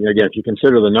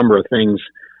consider the number of things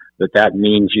that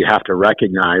means you have to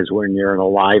recognize when you're in a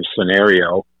live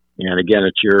scenario, and again,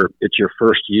 it's your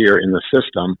first year in the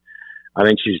system, I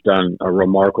think she's done a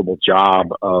remarkable job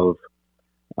of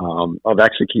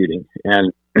executing.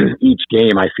 And each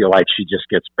game, I feel like she just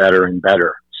gets better and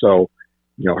better. So,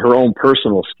 her own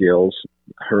personal skills,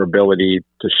 her ability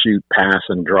to shoot, pass,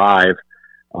 and drive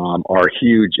are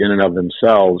huge in and of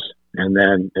themselves. And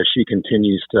then as she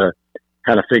continues to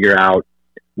kind of figure out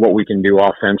what we can do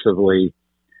offensively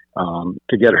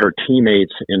to get her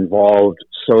teammates involved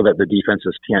so that the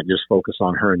defenses can't just focus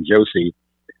on her and Josie,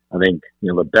 I think,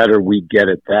 the better we get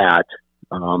at that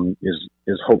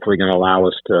is hopefully going to allow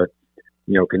us to,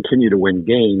 continue to win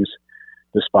games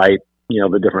despite,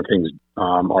 the different things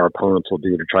our opponents will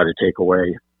do to try to take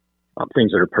away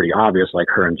things that are pretty obvious, like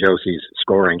her and Josie's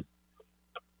scoring.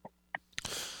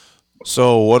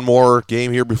 So one more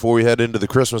game here before we head into the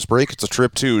Christmas break. It's a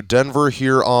trip to Denver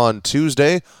here on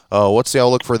Tuesday. What's the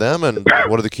outlook for them, and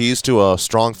what are the keys to a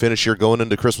strong finish here going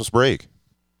into Christmas break?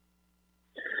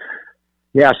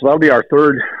 Yeah, so that'll be our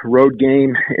third road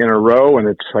game in a row, and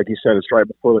it's, like you said, it's right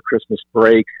before the Christmas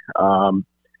break.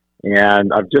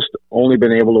 And I've just only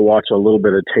been able to watch a little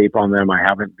bit of tape on them. I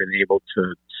haven't been able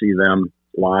to see them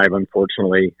live,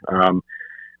 unfortunately.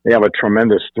 They have a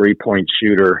tremendous three-point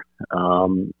shooter.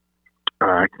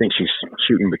 I think she's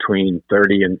shooting between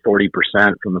 30 and 40%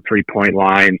 from the three-point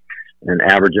line and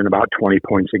averaging about 20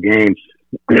 points a game.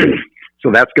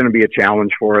 So that's going to be a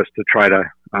challenge for us to try to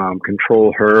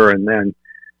control her. And then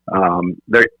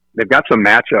they've got some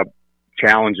matchup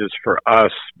challenges for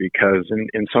us, because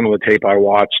in some of the tape I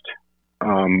watched,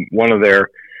 one of their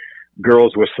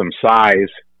girls with some size,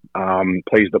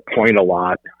 plays the point a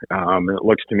lot. It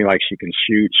looks to me like she can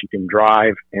shoot, she can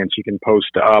drive, and she can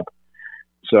post up.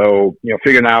 So,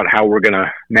 figuring out how we're going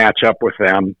to match up with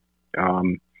them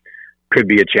could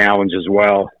be a challenge as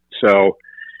well. So,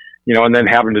 and then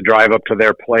having to drive up to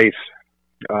their place,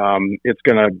 it's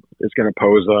gonna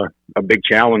pose a big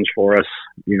challenge for us,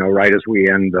 right as we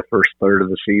end the first third of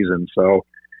the season. So,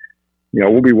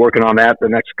 we'll be working on that the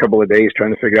next couple of days,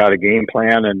 trying to figure out a game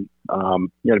plan. And,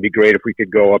 it'd be great if we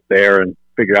could go up there and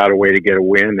figure out a way to get a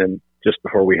win and just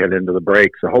before we head into the break.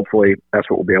 So hopefully that's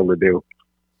what we'll be able to do.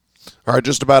 All right,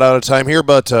 just about out of time here,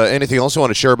 but anything else you want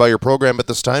to share about your program at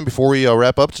this time before we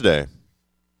wrap up today?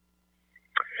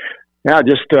 Yeah,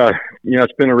 just,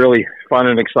 it's been a really fun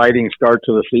and exciting start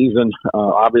to the season,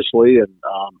 obviously. And,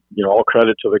 all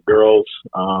credit to the girls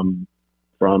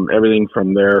from everything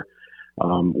from their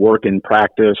work in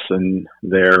practice and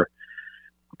their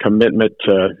commitment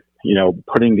to,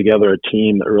 putting together a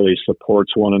team that really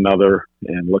supports one another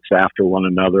and looks after one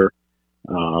another.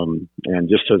 And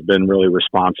just has been really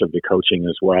responsive to coaching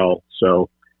as well. So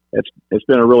it's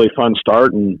been a really fun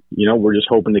start, and, we're just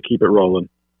hoping to keep it rolling.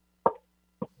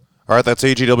 All right, that's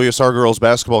AGWSR girls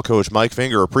basketball coach Mike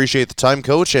Finger. Appreciate the time,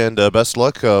 Coach, and best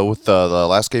luck with the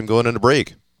last game going into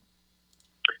break.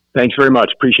 Thanks very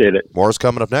much. Appreciate it. More is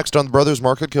coming up next on the Brothers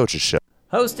Market Coaches Show.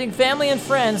 Hosting family and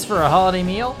friends for a holiday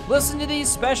meal? Listen to these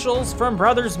specials from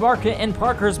Brothers Market in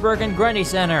Parkersburg and Grundy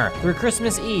Center. Through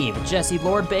Christmas Eve, Jessie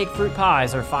Lord baked fruit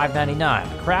pies are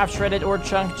 $5.99. Kraft shredded or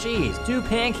chunk cheese, 2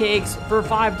 pancakes for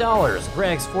 $5.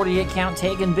 Greg's 48-count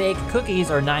take and bake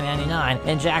cookies are $9.99,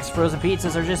 and Jack's frozen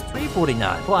pizzas are just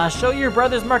 $3.49. Plus, show your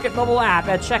Brothers Market mobile app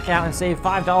at checkout and save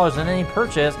 $5 on any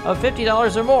purchase of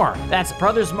 $50 or more. That's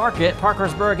Brothers Market,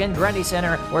 Parkersburg and Grundy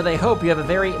Center, where they hope you have a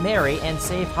very merry and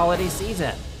safe holiday season.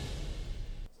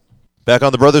 Back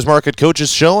on the Brothers Market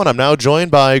Coaches Show, and I'm now joined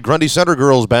by Grundy Center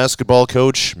girls basketball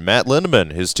coach Matt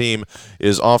Lindeman. His team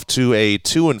is off to a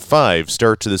 2-5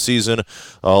 start to the season.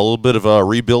 A little bit of a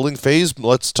rebuilding phase.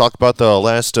 Let's talk about the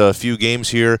last few games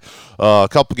here. A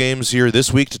couple games here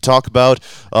this week to talk about.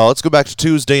 Let's go back to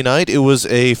Tuesday night. It was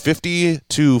a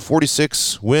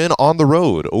 50-46 win on the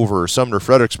road over Sumner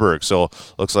Fredericksburg. So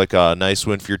looks like a nice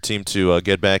win for your team to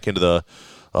get back into the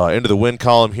win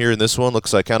column here in this one.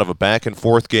 Looks like kind of a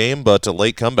back-and-forth game, but a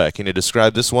late comeback. Can you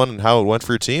describe this one and how it went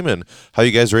for your team and how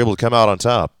you guys were able to come out on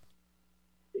top?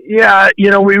 Yeah,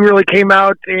 we really came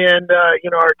out and,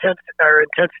 our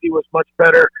intensity was much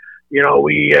better.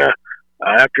 We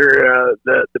after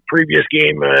the previous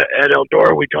game at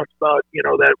Eldora, we talked about,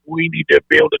 that we need to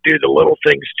be able to do the little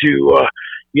things to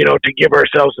give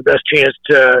ourselves the best chance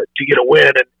to get a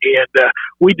win. And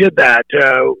we did that.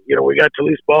 We got to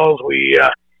loose balls. We,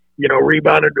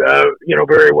 rebounded,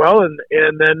 very well. And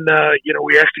then,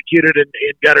 we executed and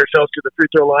got ourselves to the free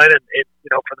throw line and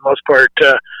for the most part,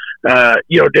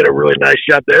 did a really nice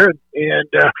job there. And it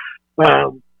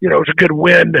was a good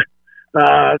win,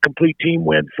 complete team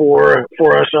win for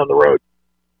us on the road.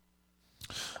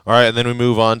 All right, and then we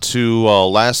move on to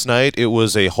last night. It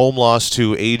was a home loss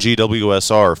to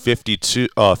AGWSR,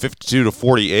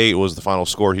 52-48 was the final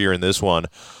score here in this one.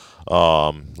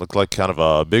 Looked like kind of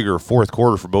a bigger fourth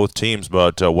quarter for both teams,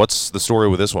 but what's the story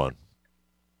with this one?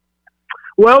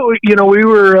 Well, we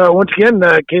were once again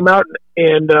came out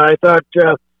and I thought,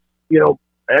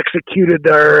 executed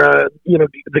our,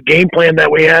 the game plan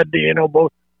that we had,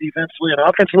 both defensively and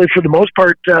offensively for the most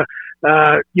part,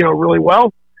 really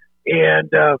well. And,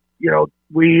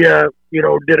 we,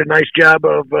 did a nice job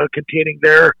of containing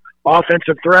their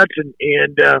offensive threats and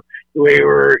we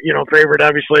were, favored,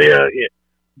 obviously,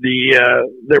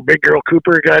 their big girl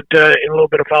Cooper got in a little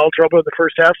bit of foul trouble in the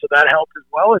first half, so that helped as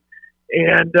well.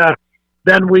 And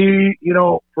then we,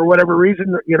 for whatever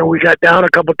reason, we got down a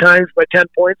couple times by 10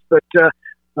 points, but,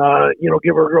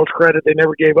 give our girls credit. They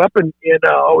never gave up and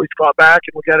always fought back,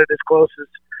 and we got it as close as,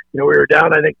 we were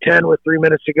down, I think, 10 with 3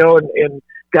 minutes to go and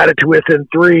got it to within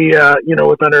 3,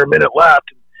 with under a minute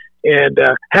left and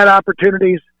had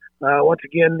opportunities. Once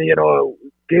again,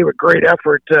 gave a great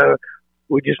effort.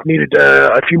 We just needed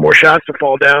a few more shots to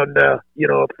fall down,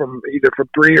 from either from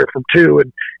 3 or from 2,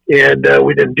 and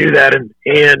we didn't do that, and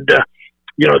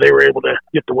they were able to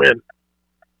get the win.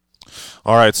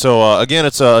 All right, so again,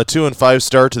 it's a 2-5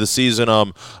 start to the season.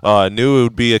 Knew it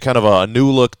would be a kind of a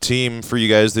new look team for you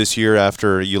guys this year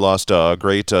after you lost a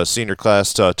great senior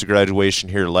class to graduation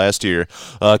here last year.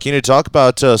 Can you talk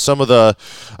about some of the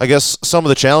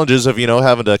challenges of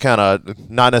having to kind of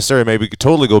not necessarily maybe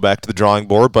totally go back to the drawing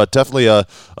board, but definitely a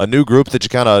new group that you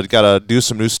kind of got to do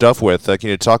some new stuff with. Can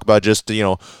you talk about just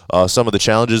some of the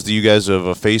challenges that you guys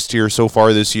have faced here so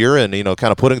far this year, and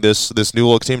kind of putting this new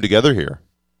look team together here?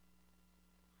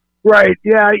 Right.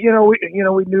 Yeah.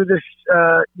 We knew this.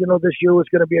 This year was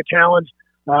going to be a challenge.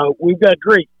 We've got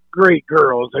great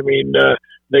girls. I mean,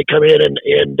 they come in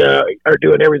and are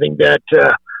doing everything that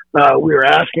we were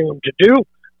asking them to do.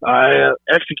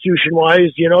 Execution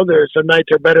wise, there's some nights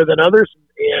are better than others,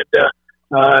 and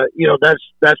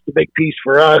that's the big piece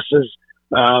for us is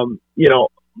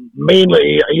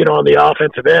mainly on the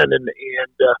offensive end, and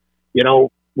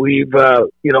we've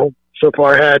so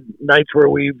far had nights where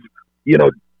we've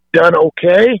done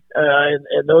okay,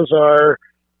 and those are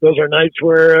nights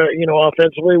where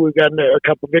offensively we've gotten a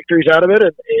couple victories out of it,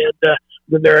 and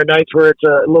then there are nights where it's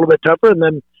a little bit tougher, and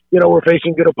then we're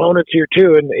facing good opponents here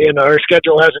too, and our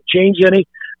schedule hasn't changed any,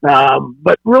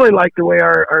 but really like the way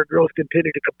our girls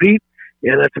continue to compete,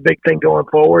 and that's a big thing going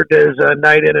forward is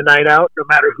night in and night out, no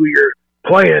matter who you're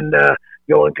playing,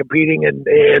 going competing, and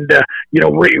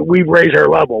we've raised our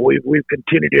level. We've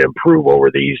continued to improve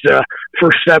over these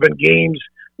first 7 games.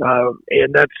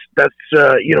 And that's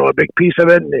a big piece of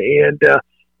it, and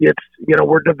it's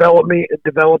we're developing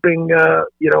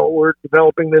we're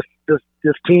developing this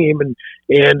team, and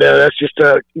that's just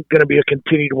going to be a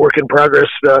continued work in progress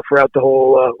throughout the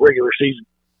whole regular season.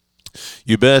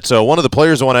 You bet. One of the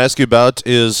players I want to ask you about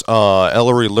is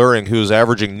Ellery Luring, who's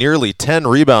averaging nearly 10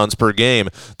 rebounds per game.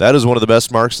 That is one of the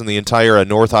best marks in the entire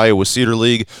North Iowa Cedar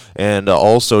League, and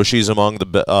also she's among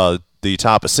the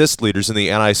top assist leaders in the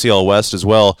NICL West as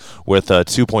well, with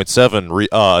 2.7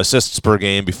 assists per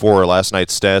game before last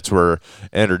night's stats were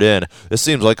entered in. This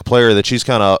seems like a player that she's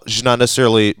not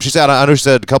necessarily, I know she's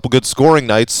had a couple good scoring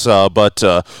nights, but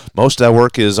most of that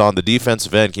work is on the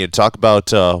defensive end. Can you talk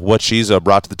about what she's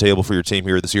brought to the table for your team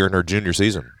here this year in her junior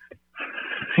season?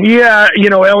 Yeah,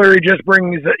 Ellery just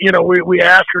brings, we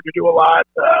asked her to do a lot,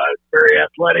 very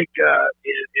athletic, and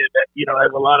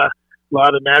has a lot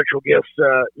of natural gifts,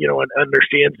 and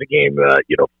understands the game,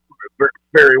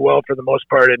 very well for the most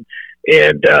part. And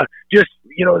just,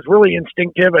 is really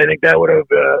instinctive. I think that would have,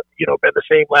 been the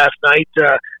same last night.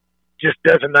 Just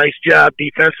does a nice job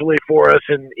defensively for us.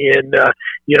 And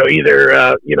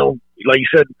either, like you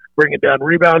said, bringing down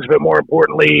rebounds, but more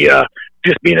importantly,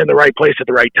 just being in the right place at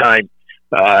the right time.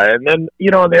 And then,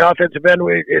 on the offensive end,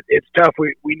 it's tough.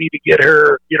 We need to get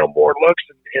her, more looks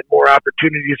and more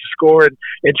opportunities to score.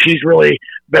 And she's really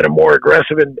been more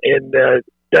aggressive and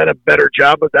done a better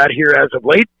job of that here as of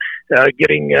late,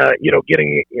 getting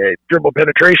dribble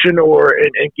penetration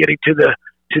and getting to the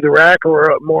rack,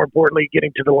 or more importantly,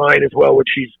 getting to the line as well, which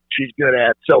she's good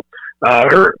at. So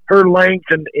her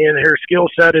length and her skill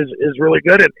set is really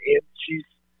good. And she's,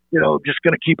 just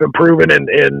going to keep improving and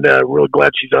really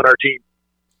glad she's on our team.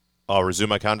 I'll resume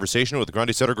my conversation with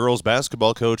Grundy Center girls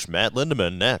basketball coach Matt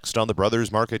Lindeman next on the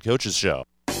Brothers Market Coaches Show.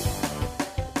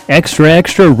 Extra,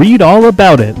 extra, read all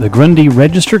about it. The Grundy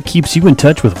Register keeps you in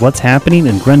touch with what's happening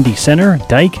in Grundy Center,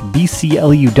 Dyke,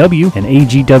 BCLUW, and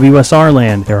AGWSR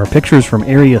land. There are pictures from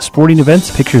area sporting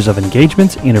events, pictures of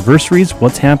engagements, anniversaries,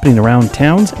 what's happening around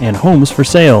towns, and homes for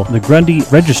sale. The Grundy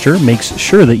Register makes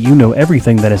sure that you know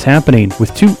everything that is happening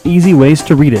with 2 easy ways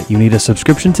to read it. You need a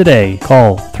subscription today.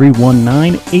 Call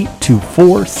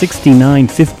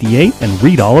 319-824-6958 and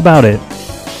read all about it.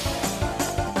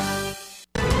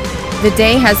 The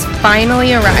day has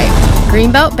finally arrived.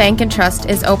 Greenbelt Bank & Trust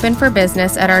is open for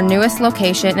business at our newest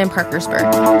location in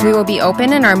Parkersburg. We will be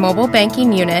open in our mobile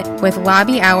banking unit with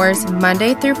lobby hours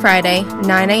Monday through Friday,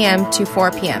 9 a.m. to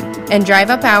 4 p.m. and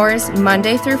drive-up hours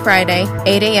Monday through Friday,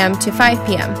 8 a.m. to 5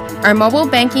 p.m. Our mobile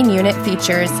banking unit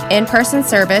features in-person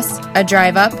service, a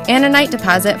drive-up, and a night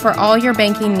deposit for all your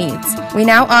banking needs. We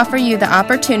now offer you the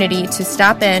opportunity to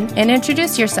stop in and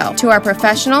introduce yourself to our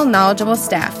professional, knowledgeable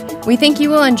staff. We think you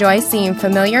will enjoy seeing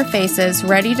familiar faces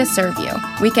ready to serve you.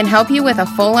 We can help you with a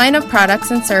full line of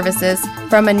products and services,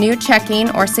 from a new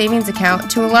checking or savings account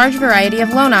to a large variety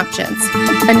of loan options.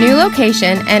 A new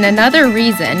location and another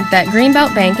reason that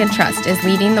Greenbelt Bank & Trust is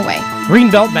leading the way.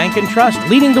 Greenbelt Bank & Trust,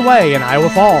 leading the way in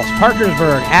Iowa Falls,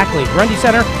 Parkersburg, Ackley, Grundy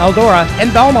Center, Eldora,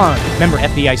 and Belmont. Member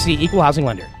FDIC, Equal Housing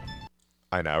Lender.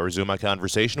 I now resume my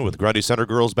conversation with Grundy Center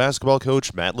girls basketball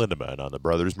coach Matt Lindeman on the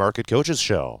Brothers Market Coaches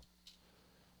Show.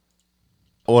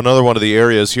 another one of the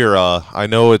areas here, I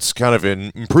know it's kind of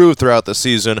improved throughout the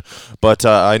season, but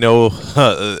I know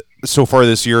so far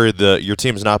this year your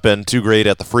team's not been too great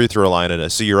at the free throw line, and I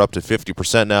see you're up to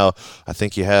 50% now. I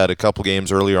think you had a couple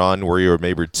games earlier on where you were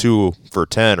maybe 2 for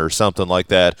 10 or something like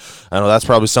that. I know that's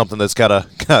probably something that's kind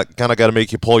of got to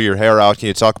make you pull your hair out. Can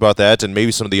you talk about that and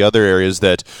maybe some of the other areas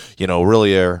that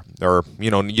really are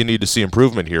you need to see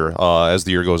improvement here as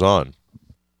the year goes on?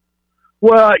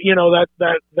 Well,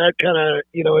 that kind of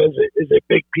is a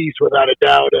big piece without a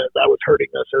doubt. That was hurting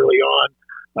us early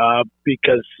on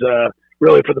because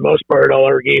really for the most part all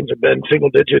our games have been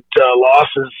single-digit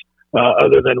losses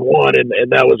other than one,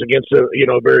 and that was against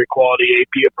a very quality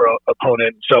AP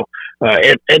opponent. So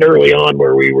and early on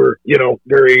where we were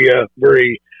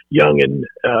very young and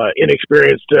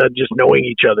inexperienced, just knowing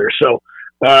each other. So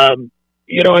and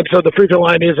so the free throw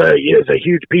line is a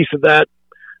huge piece of that.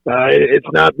 It's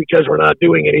not because we're not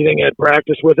doing anything at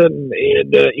practice with it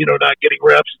and not getting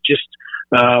reps. Just,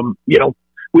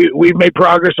 we've made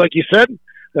progress, like you said.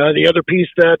 The other piece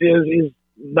that is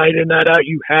night in, night out,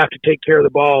 you have to take care of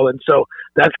the ball. And so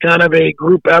that's kind of a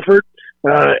group effort.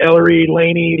 Ellery,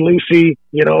 Laney, Lucy,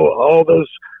 all those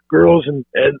girls. And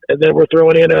then we're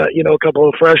throwing in a couple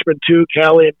of freshmen too,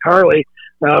 Callie and Carly,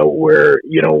 where,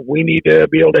 we need to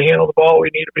be able to handle the ball.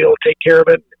 We need to be able to take care of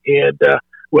it. And,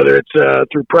 whether it's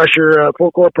through pressure,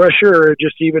 full court pressure, or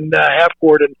just even half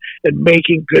court, and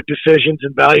making good decisions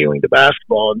and valuing the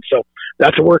basketball. And so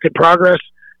that's a work in progress.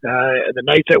 The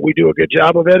nights that we do a good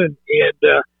job of it and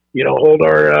hold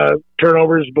our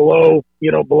turnovers below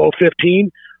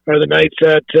 15 are the nights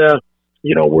that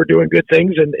we're doing good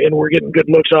things and we're getting good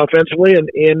looks offensively,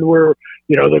 and we're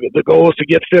the goal is to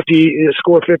get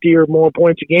score 50 or more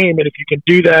points a game. And if you can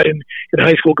do that in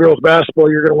high school girls basketball,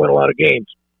 you're going to win a lot of games.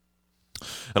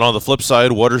 And on the flip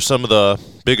side, what are some of the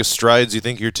biggest strides you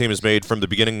think your team has made from the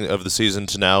beginning of the season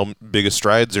to now? Biggest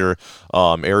strides or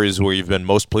areas where you've been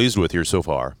most pleased with here so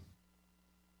far?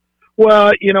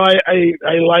 Well,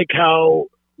 I like how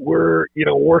we're,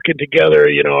 working together,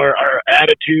 our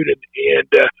attitude and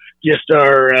just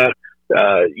our,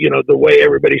 the way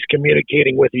everybody's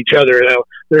communicating with each other.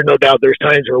 There's no doubt there's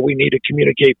times where we need to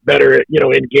communicate better,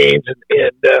 in games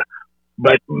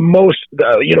but most,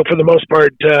 for the most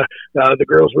part, the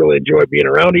girls really enjoy being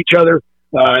around each other.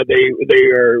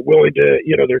 They are willing to,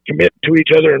 they're committed to each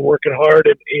other and working hard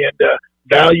and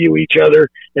value each other.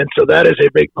 And so that is a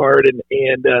big part. And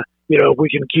if we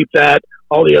can keep that,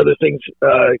 all the other things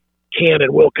can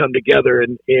and will come together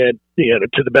and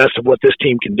to the best of what this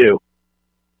team can do.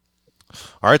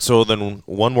 All right, so then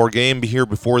one more game here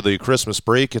before the Christmas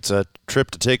break. It's a trip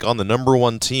to take on the number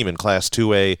 1 team in Class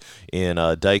 2A in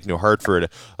Dike, New Hartford.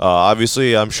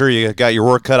 Obviously, I'm sure you got your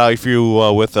work cut out for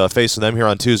you with facing them here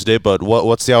on Tuesday, but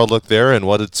what's the outlook there and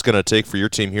what it's going to take for your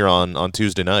team here on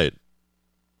Tuesday night?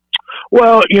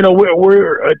 Well,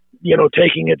 we're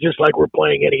taking it just like we're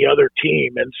playing any other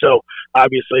team. And so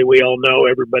obviously we all know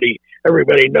everybody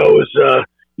knows,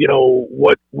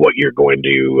 what you're going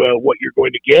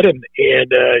to get. And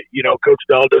Coach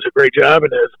Dahl does a great job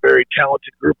and has a very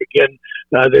talented group again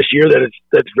this year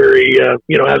that's very,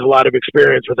 has a lot of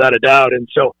experience without a doubt. And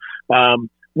so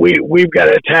we've got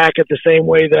to attack it the same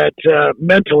way that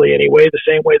mentally anyway, the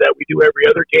same way that we do every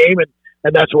other game.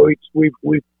 And that's what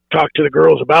we've talked to the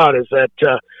girls about is that,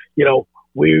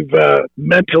 we've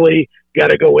mentally got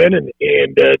to go in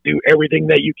and do everything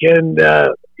that you can,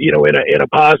 in a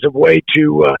positive way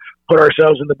to put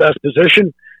ourselves in the best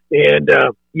position. And,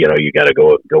 you got to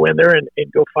go in there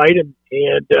and go fight and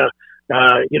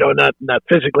not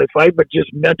physically fight, but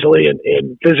just mentally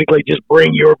and physically just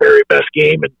bring your very best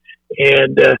game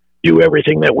and do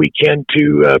everything that we can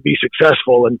to be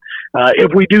successful. And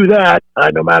if we do that,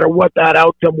 no matter what that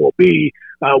outcome will be,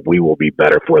 we will be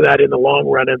better for that in the long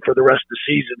run and for the rest of the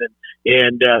season.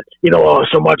 And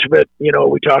so much of it,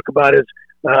 we talk about is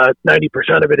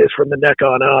 90% of it is from the neck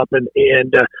on up.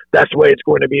 And that's the way it's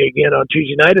going to be again on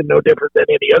Tuesday night and no different than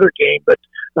any other game. But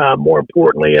more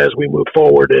importantly, as we move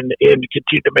forward and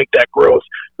continue to make that growth,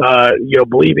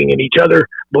 believing in each other,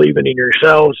 believing in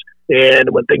yourselves. And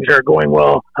when things aren't going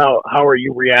well, how are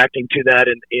you reacting to that?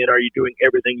 And are you doing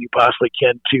everything you possibly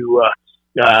can to,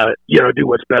 do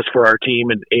what's best for our team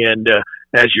and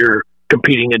as you're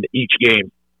competing in each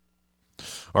game.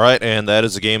 All right, and that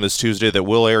is a game this Tuesday that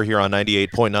will air here on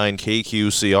 98.9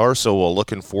 KQCR, so we're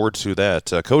looking forward to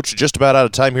that. Coach, just about out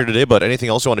of time here today, but anything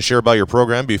else you want to share about your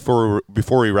program before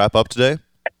we wrap up today?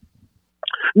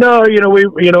 No,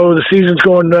 the season's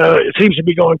going. It seems to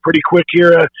be going pretty quick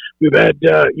here. We've had,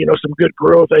 some good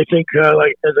growth. I think,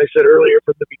 like as I said earlier,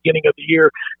 from the beginning of the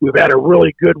year, we've had a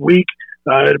really good week.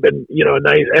 It had been, a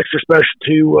nice extra special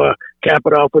to cap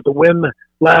it off with the win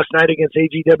last night against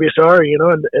AGWSR,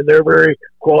 and they're a very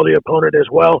quality opponent as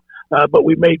well. But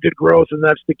we made good growth, and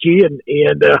that's the key. And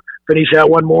finish out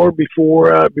one more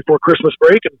before Christmas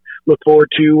break, and look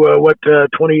forward to what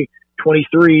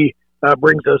 2023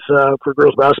 brings us for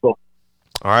girls basketball.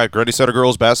 All right, Grundy Center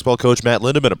girls basketball coach Matt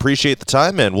Lindeman, appreciate the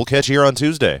time, and we'll catch you here on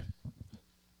Tuesday.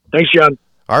 Thanks, John.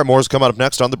 All right, more is coming up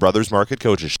next on the Brothers Market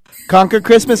Coaches. Conquer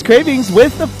Christmas cravings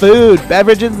with the food,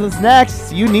 beverages, and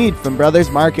snacks you need from Brothers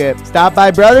Market. Stop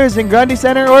by Brothers in Grundy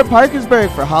Center or Parkersburg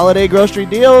for holiday grocery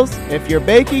deals. If you're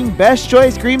baking, Best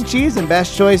Choice cream cheese and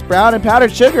Best Choice brown and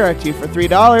powdered sugar are 2 for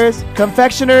 $3.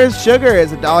 Confectioner's sugar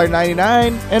is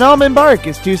 $1.99, and almond bark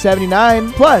is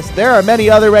 $2.79. Plus, there are many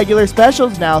other regular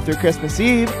specials now through Christmas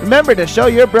Eve. Remember to show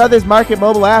your Brothers Market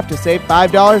mobile app to save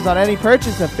 $5 on any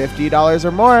purchase of $50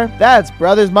 or more. That's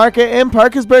Brothers Market in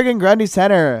Parkersburg and Grundy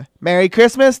Center. Merry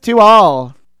Christmas to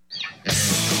all.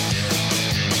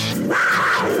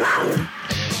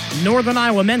 Northern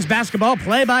Iowa men's basketball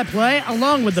play-by-play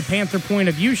along with the Panther Point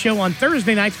of View show on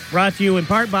Thursday nights, brought to you in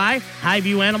part by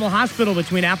Highview Animal Hospital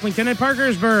between Applington and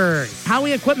Parkersburg,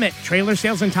 Howie Equipment, Trailer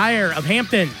Sales and Tire of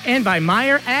Hampton, and by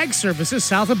Meyer Ag Services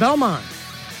south of Belmont.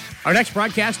 Our next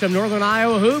broadcast of Northern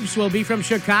Iowa Hoops will be from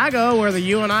Chicago, where the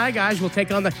UNI guys will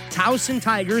take on the Towson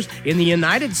Tigers in the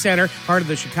United Center, part of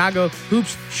the Chicago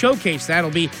Hoops Showcase.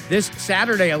 That'll be this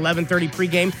Saturday, 11:30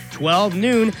 pregame, 12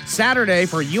 noon Saturday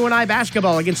for UNI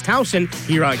basketball against Towson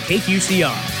here on KQCR.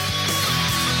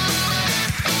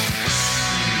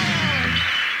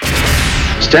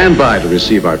 Stand by to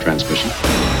receive our transmission.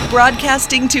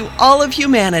 Broadcasting to all of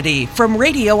humanity from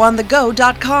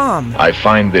RadioOnTheGo.com. I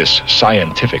find this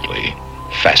scientifically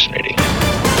fascinating.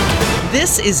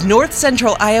 This is North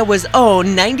Central Iowa's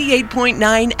own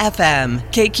 98.9 FM,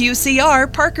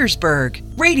 KQCR Parkersburg.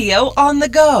 Radio on the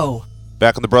Go.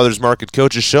 Back on the Brothers Market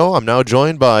Coaches Show, I'm now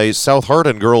joined by South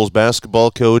Hardin girls basketball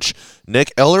coach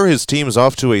Nick Eller. His team is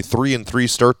off to a 3-3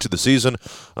 start to the season.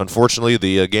 Unfortunately,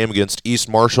 the game against East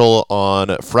Marshall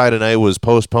on Friday night was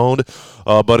postponed.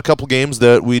 But a couple games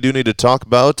that we do need to talk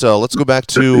about. Let's go back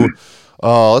to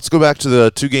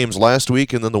the 2 games last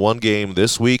week and then the 1 game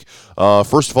this week.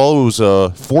 First of all, it was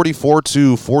a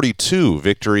 44-42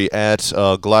 victory at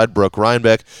Gladbrook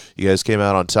Rhinebeck. You guys came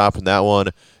out on top in that one.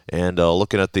 And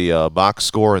looking at the box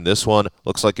score in this one,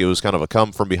 looks like it was kind of a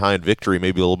come-from-behind victory,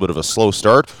 maybe a little bit of a slow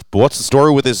start. But what's the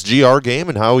story with this GR game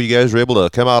and how you guys were able to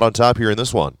come out on top here in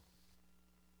this one?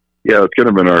 Yeah, it's kind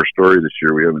of been our story this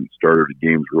year. We haven't started the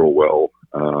games real well,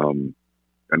 and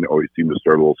always seem to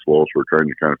start a little slow, so we're trying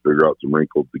to kind of figure out some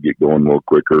wrinkles to get going a little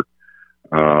quicker.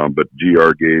 But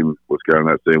GR game was kind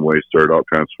of that same way, started out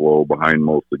kind of slow, behind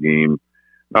most of the game.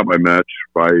 Not by much,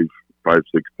 5-6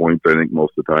 points, I think,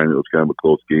 most of the time. It was kind of a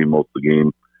close game most of the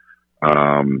game.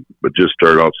 But just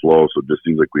started out slow, so it just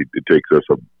seems like it takes us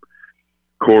a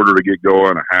quarter to get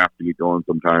going, a half to get going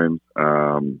sometimes.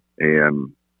 And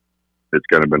it's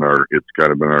kind of been our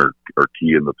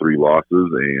key in the 3 losses,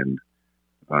 and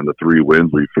on the 3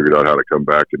 wins, we figured out how to come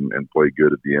back and play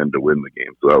good at the end to win the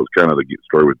game. So that was kind of the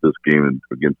story with this game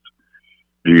against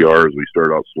GRs. We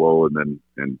started out slow, and then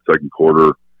in second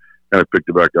quarter, kind of picked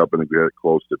it back up. I think we had it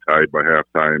close to tied by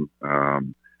halftime.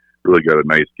 Really got a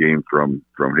nice game from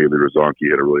Haley Rozonki.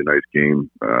 Had a really nice game.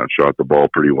 Shot the ball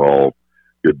pretty well.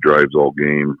 Good drives all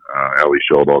game. Allie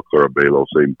Sheldall, Clara Balo,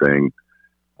 same thing.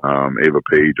 Ava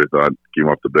Page, I thought, came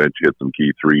off the bench, hit some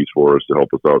key threes for us to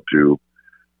help us out too.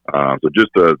 So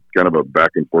just a kind of a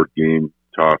back and forth game,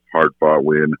 tough, hard fought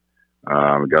win.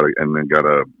 To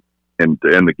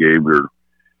end the game.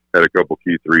 We had a couple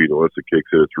key threes. Alyssa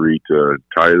kicks hit a 3 to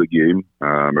tie the game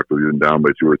after we've been down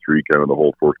by 2 or 3, kind of the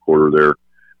whole fourth quarter there.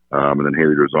 And then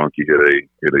Haley Rozonki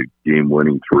hit a game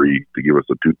winning 3 to give us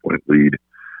a 2-point lead.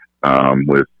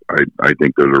 With I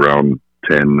think there's around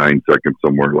 9 seconds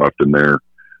somewhere left in there.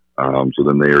 So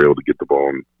then they were able to get the ball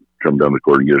and come down the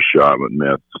court and get a shot but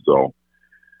missed. So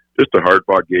just a hard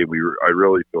fought game. I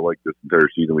really feel like this entire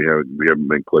season we haven't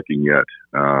been clicking yet.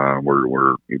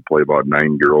 We play about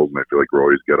 9 girls, and I feel like we're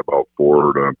always got about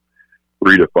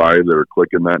 3 to 5 that are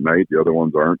clicking that night. The other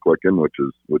ones aren't clicking, which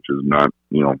is not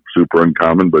super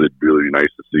uncommon, but it'd be really nice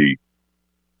to see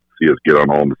us get on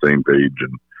all on the same page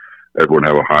and everyone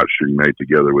have a hot shooting night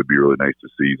together. Would be really nice to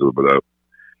see. So, but it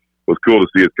was cool to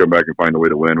see us come back and find a way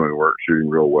to win when we weren't shooting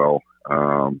real well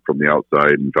from the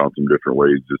outside, and found some different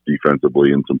ways just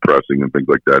defensively and some pressing and things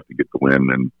like that to get the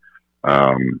win.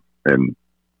 And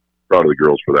proud of the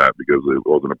girls for that, because it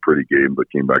wasn't a pretty game,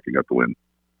 but came back and got the win.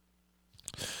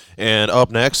 And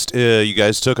up next, you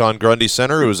guys took on Grundy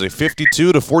Center. It was a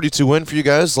 52-42 win for you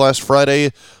guys last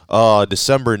Friday,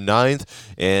 December 9th.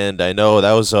 And I know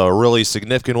that was a really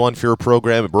significant one for your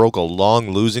program. It broke a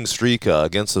long losing streak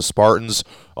against the Spartans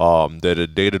that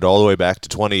had dated all the way back to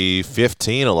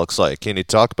 2015, it looks like. Can you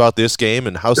talk about this game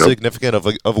and how significant of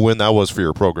a win that was for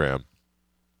your program?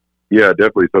 Yeah,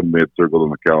 definitely something they had circled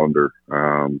on the calendar.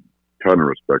 Ton of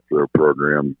respect for their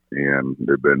program, and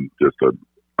they've been just an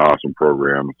awesome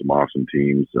program, some awesome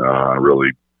teams.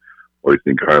 Really always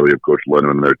think highly of Coach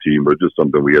Lennon and their team, but just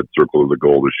something we had circled as a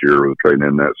goal this year to try and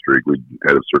end that streak. We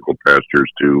had it circled past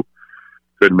years too.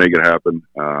 Couldn't make it happen.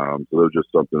 So it was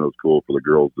just something that was cool for the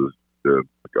girls to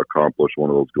accomplish one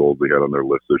of those goals they had on their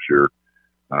list this year.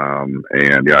 And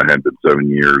yeah, it hadn't been 7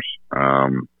 years.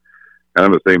 Kind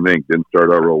of the same thing. Didn't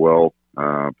start out real well.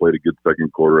 Played a good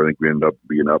second quarter. I think we ended up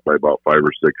being up by about 5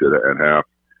 or 6 at half.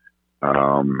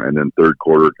 And then third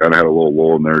quarter kind of had a little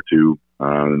lull in there too.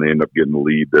 And they ended up getting the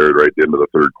lead there right at the end of the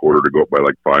third quarter to go up by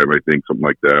like 5, I think, something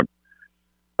like that.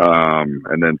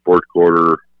 And then fourth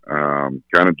quarter,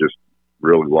 kind of just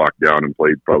really locked down and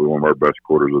played probably one of our best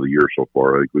quarters of the year so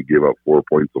far. I think we gave up 4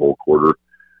 points the whole quarter.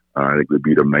 I think we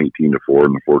beat them 19-4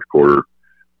 in the fourth quarter.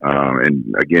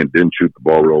 And again, didn't shoot the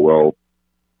ball real well.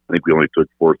 I think we only took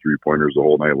 4 3-pointers the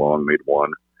whole night long, made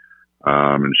 1,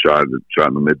 and shot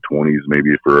in the mid-20s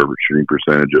maybe for a shooting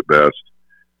percentage at best.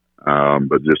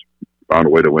 But just found a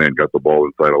way to win. Got the ball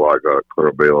inside a lot.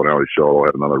 Clara Bale and Allie Shaw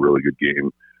had another really good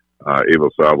game. Ava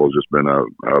Savo's just been a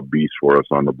beast for us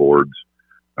on the boards,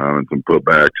 and some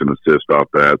putbacks and assists off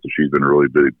that. So she's been a really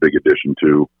big addition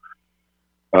too.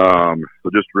 So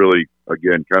just really,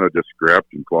 again, kind of just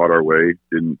scrapped and clawed our way.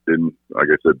 Didn't, like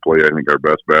I said, play, I think, our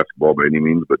best basketball by any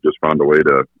means, but just found a way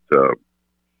to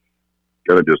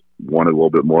kind of just wanted a little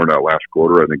bit more in that last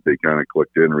quarter. I think they kind of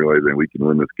clicked in and realized that we can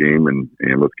win this game and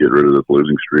let's get rid of this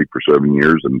losing streak for 7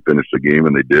 years and finish the game,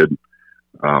 and they did.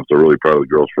 So really proud of the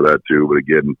girls for that too. But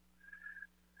again,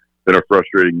 been a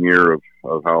frustrating year of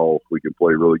how we can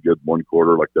play really good one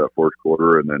quarter like that fourth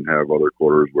quarter and then have other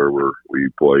quarters where we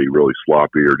play really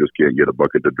sloppy or just can't get a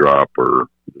bucket to drop or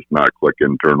just not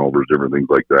clicking, turnovers, different things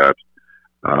like that.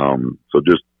 So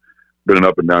just been an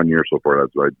up and down year so far.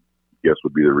 That's what I guess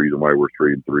would be the reason why we're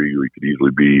 3-3. We could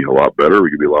easily be a lot better. We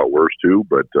could be a lot worse too,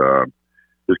 but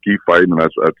just keep fighting. And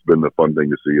that's been the fun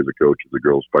thing to see as a coach, is the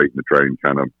girls fighting to try and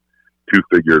kind of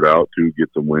figure it out, to get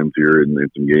some wins here in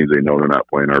some games they know they're not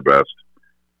playing our best.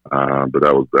 But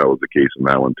that was the case in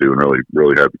that one too, and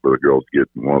really happy for the girls to get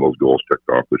one of those goals checked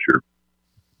off this year.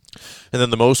 And then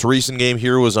the most recent game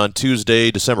here was on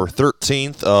Tuesday, December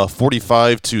 13th,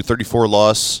 45-34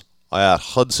 loss at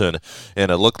Hudson,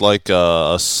 and it looked like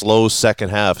a slow second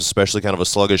half, especially kind of a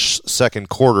sluggish second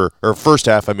quarter, or first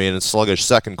half, and sluggish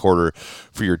second quarter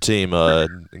for your team.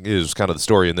 Is kind of the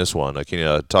story in this one. Can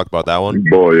you talk about that one?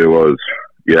 Boy, it was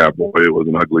an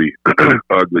ugly,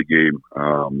 ugly game.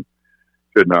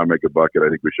 Could not make a bucket. I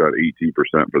think we shot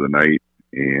 18% for the night,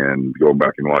 and going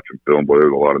back and watching film, boy, there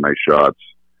was a lot of nice shots.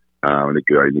 I think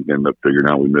ended up figuring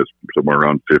out we missed somewhere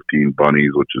around 15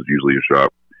 bunnies, which is usually a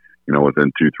shot,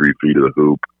 within 2-3 feet of the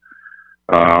hoop.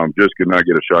 Just could not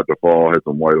get a shot to fall. Had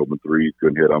some wide open threes,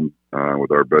 couldn't hit them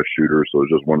with our best shooter. So it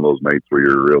was just one of those nights where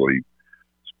you're really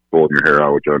pulling your hair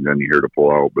out, which I'm going to hear to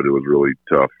pull out. But it was really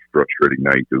tough, frustrating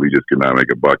night because we just could not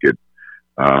make a bucket.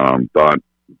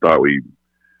 Thought we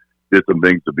did some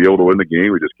things to be able to win the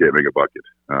game. We just can't make a bucket.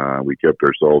 We kept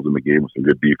ourselves in the game with some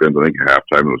good defense. I think at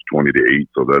halftime it was 20-8,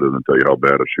 so that doesn't tell you how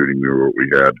bad a shooting we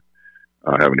had.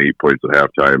 Having 8 points at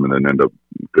halftime and then end up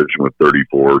finishing with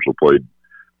 34. So played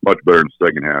much better in the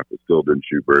second half, but still didn't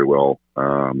shoot very well.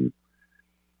 So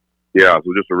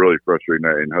just a really frustrating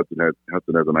night. And Hudson has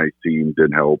a nice team,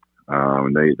 didn't help.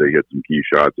 And they hit some key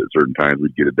shots at certain times.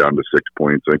 We'd get it down to 6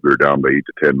 points. I think we were down by 8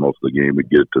 to 10 most of the game. We'd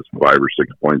get it to 5 or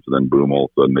 6 points, and then boom, all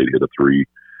of a sudden they'd hit a 3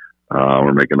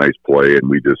 or make a nice play, and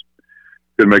we just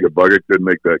couldn't make a bucket, couldn't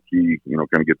make that key, kind of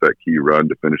get that key run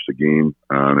to finish the game.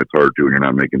 And it's hard to when you're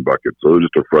not making buckets. So it was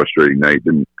just a frustrating night.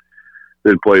 Didn't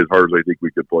play as hard as I think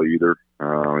we could play either.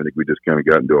 I think we just kind of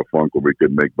got into a funk where we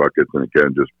couldn't make buckets, and it kind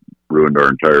of just ruined our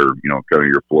entire, kind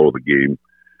of your flow of the game,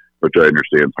 which I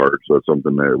understand is hard. So it's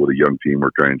something that with a young team,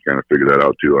 we're trying to kind of figure that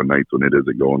out too on nights when it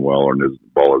isn't going well or the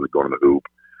ball isn't going to the hoop.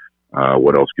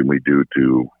 What else can we do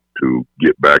to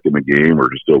get back in the game or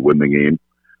to still win the game?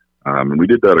 And we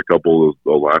did that a couple of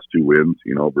the last 2 wins,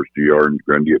 versus GR and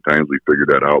Grundy. At times we figured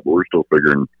that out, but we're still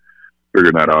figuring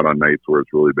that out on nights where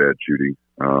it's really bad shooting.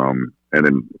 And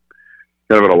then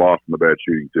kind of at a loss in the bad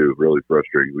shooting too. Really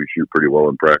frustrating. We shoot pretty well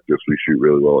in practice. We shoot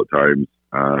really well at times.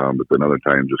 But then other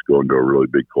times just go into a really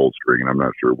big cold string, and I'm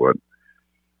not sure what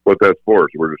what that's for.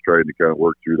 So we're just trying to kind of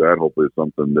work through that. Hopefully it's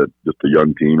something that just a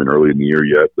young team and early in the year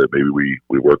yet that maybe we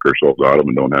work ourselves out of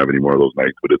and don't have any more of those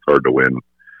nights, but it's hard to win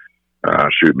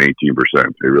shooting 18%.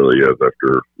 It really is.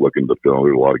 After looking at the film,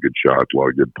 there's a lot of good shots, a lot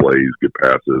of good plays, good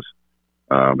passes,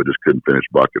 but just couldn't finish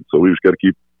buckets. So we just got to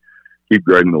keep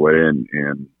grinding away and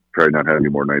try not to have any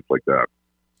more nights like that.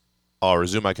 I'll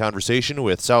resume my conversation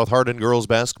with South Hardin girls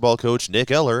basketball coach Nick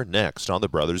Eller next on the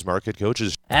Brothers Market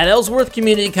Coaches. At Ellsworth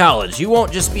Community College, you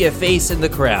won't just be a face in the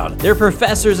crowd. Their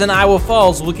professors in Iowa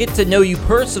Falls will get to know you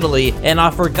personally and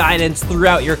offer guidance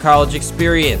throughout your college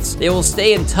experience. They will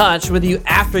stay in touch with you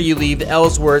after you leave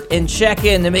Ellsworth and check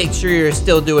in to make sure you're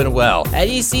still doing well. At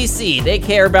ECC, they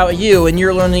care about you and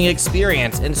your learning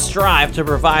experience and strive to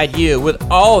provide you with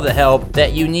all the help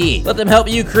that you need. Let them help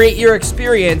you create your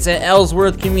experience at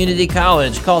Ellsworth Community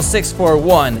College. Call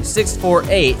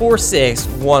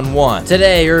 641-648-4611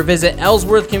 today or visit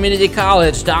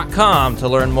ellsworthcommunitycollege.com to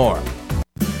learn more.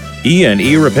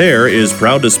 E&E Repair is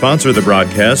proud to sponsor the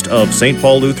broadcast of St.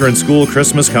 Paul Lutheran School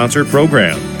Christmas Concert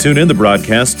Program. Tune in the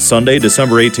broadcast Sunday,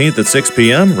 December 18th at 6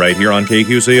 p.m. right here on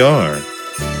KQCR.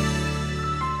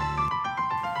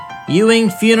 Ewing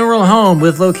Funeral Home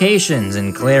with locations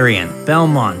in Clarion,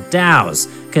 Belmont, Dow's,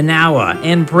 Kanawha,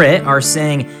 and Britt are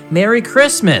saying Merry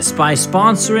Christmas by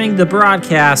sponsoring the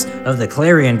broadcast of the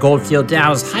Clarion Goldfield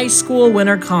Dow's High School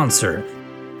Winter Concert.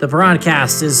 The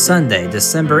broadcast is Sunday,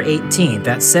 December 18th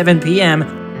at 7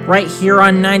 p.m. right here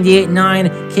on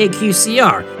 98.9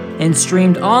 KQCR and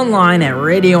streamed online at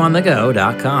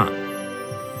radioonthego.com.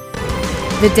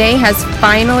 The day has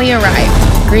finally arrived.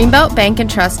 Greenbelt Bank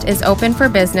 & Trust is open for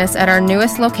business at our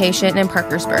newest location in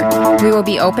Parkersburg. We will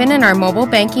be open in our mobile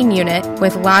banking unit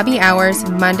with lobby hours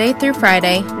Monday through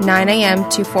Friday, 9 a.m.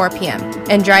 to 4 p.m.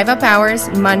 and drive-up hours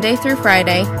Monday through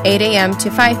Friday, 8 a.m. to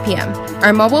 5 p.m.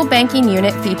 Our mobile banking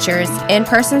unit features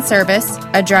in-person service,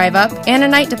 a drive-up, and a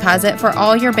night deposit for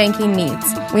all your banking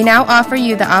needs. We now offer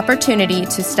you the opportunity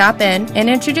to stop in and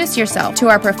introduce yourself to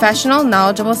our professional,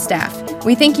 knowledgeable staff.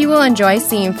 We think you will enjoy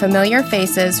seeing familiar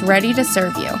faces ready to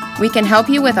serve you. We can help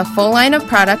you with a full line of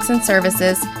products and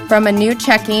services, from a new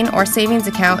checking or savings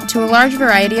account to a large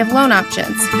variety of loan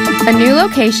options. A new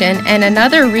location and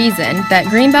another reason that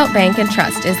Greenbelt Bank &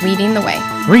 Trust is leading the way.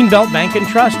 Greenbelt Bank &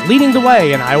 Trust, leading the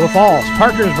way in Iowa Falls,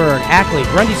 Parkersburg, Ackley,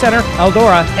 Grundy Center,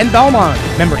 Eldora, and Belmont.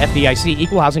 Member FDIC,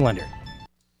 Equal Housing Lender.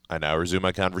 I now resume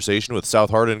my conversation with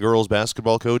South Hardin girls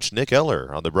basketball coach Nick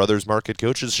Eller on the Brothers Market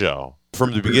Coaches Show.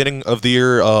 From the beginning of the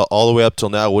year all the way up till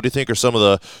now, what do you think are some of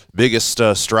the biggest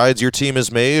strides your team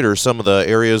has made, or some of the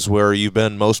areas where you've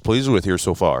been most pleased with here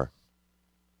so far?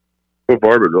 So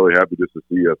far, I've been really happy just to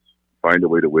see us find a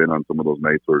way to win on some of those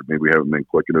nights where maybe we haven't been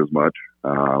clicking as much.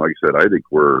 Like I said, I think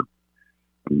we're,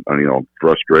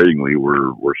 frustratingly,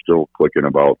 we're still clicking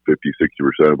about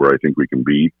 50-60% of where I think we can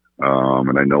be.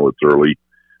 And I know it's early.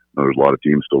 There's a lot of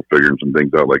teams still figuring some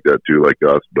things out like that too, like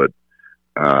us. But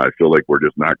I feel like we're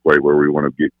just not quite where we want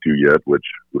to get to yet, which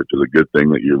is a good thing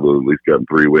that you've at least gotten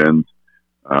 3 wins.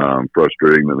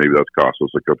 Frustrating that maybe that's cost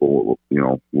us a couple,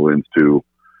 wins too.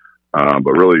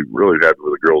 But really, really happy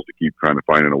with the girls to keep kind of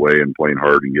finding a way and playing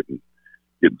hard and getting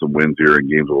some wins here in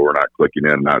games where we're not clicking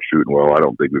in and not shooting well. I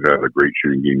don't think we've had a great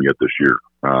shooting game yet this year.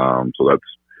 So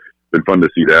that's been fun to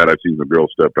see that. I've seen the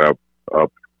girls step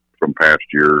up from past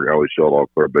year. Allie Sheldall,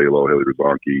 Claire Balo, Haley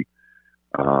Rozonki,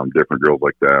 different girls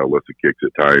like that. Alyssa Kicks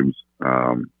at times.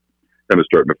 Kind of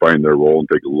starting to find their role and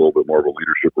take a little bit more of a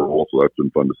leadership role. So that's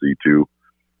been fun to see too.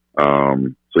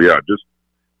 Just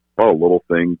a lot of little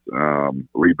things.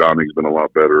 Rebounding's been a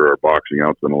lot better. Our boxing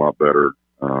out's been a lot better.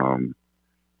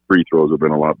 Free throws have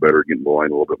been a lot better, getting the line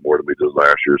a little bit more than we did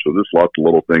last year. So just lots of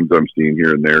little things I'm seeing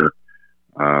here and there.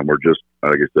 We're just,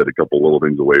 like I said, a couple little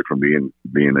things away from being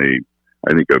a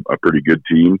pretty good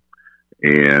team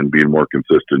and being more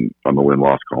consistent on the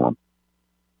win-loss column.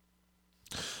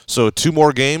 So 2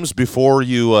 more games before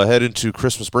you head into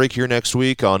Christmas break here next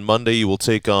week. On Monday, you will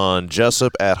take on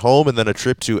Jessup at home, and then a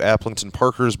trip to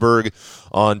Applington-Parkersburg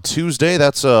on Tuesday.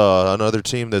 That's another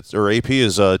team AP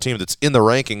is a team that's in the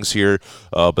rankings here,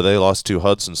 but they lost to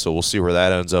Hudson, so we'll see where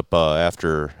that ends up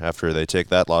after they take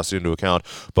that loss into account.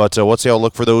 But what's the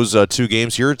outlook for those 2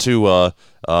 games here to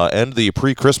end the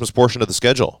pre-Christmas portion of the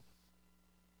schedule?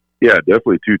 Yeah,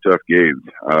 definitely 2 tough games.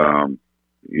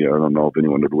 I don't know if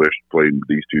anyone would wish playing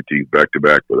these 2 teams back to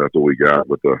back, but that's what we got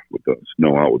with the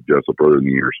snow out with Jessup earlier in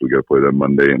the year. So we got to play them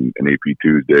Monday and AP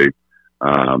Tuesday.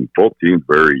 Both teams,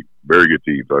 very, very good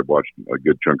teams. I've watched a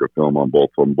good chunk of film on both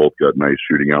of them. Both got nice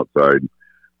shooting outside.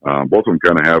 Both of them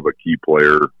kind of have a key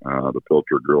player, the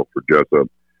Pilcher girl for Jessup.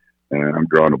 And I'm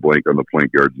drawing a blank on the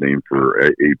point guard's name for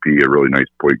AP, a really nice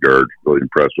point guard. Really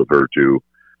impressed with her too.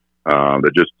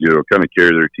 that just, kind of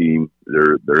carry their team.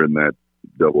 They're in that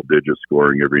double-digit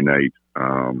scoring every night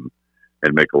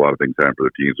and make a lot of things happen for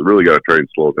their teams. So really got to try and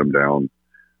slow them down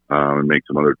and make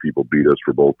some other people beat us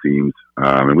for both teams.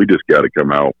 And we just got to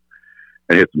come out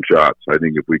and hit some shots. I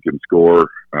think if we can score,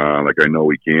 like I know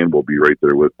we can, we'll be right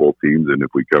there with both teams. And if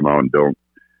we come out and don't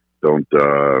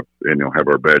have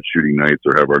our bad shooting nights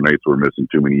or have our nights where we're missing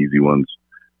too many easy ones,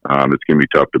 it's going to be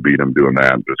tough to beat them doing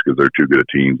that just because they're too good at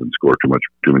teams and score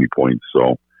too many points.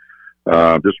 So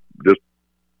just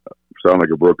sound like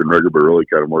a broken record, but really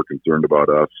kind of more concerned about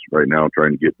us right now,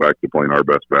 trying to get back to playing our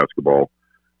best basketball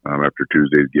after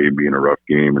Tuesday's game being a rough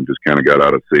game and just kind of got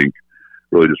out of sync.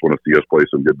 Really just want to see us play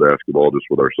some good basketball just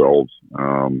with ourselves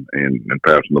and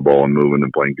passing the ball and moving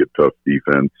and playing good, tough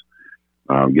defense.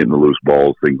 Getting the loose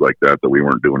balls, things like that we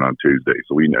weren't doing on Tuesday.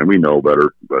 So we know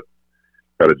better, but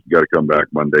got to come back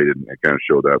Monday and kind of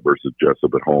show that versus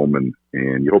Jessup at home. And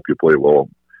you hope you play well,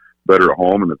 better at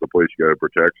home, and it's a place you got to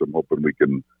protect. So I'm hoping we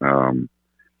can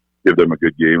give them a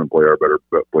good game and play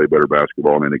better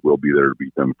basketball. And I think we'll be there to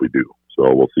beat them if we do.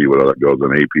 So we'll see how that goes.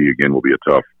 On AP again will be a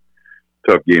tough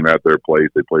game at their place.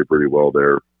 They play pretty well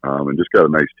there, and just got a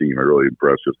nice team. I'm really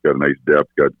impressed. Just got a nice depth.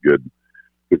 Got good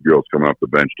girls coming off the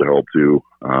bench to help too.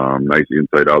 Nice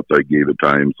inside outside game at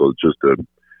times. So it's just a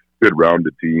good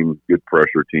rounded team, good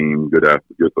pressure team, good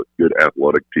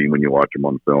athletic team when you watch them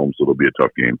on film. So it'll be a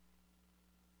tough game.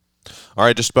 All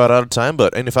right, just about out of time,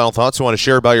 but any final thoughts you want to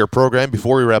share about your program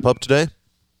before we wrap up today?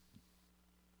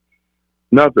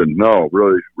 Nothing. No,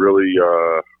 really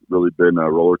been a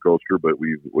roller coaster, but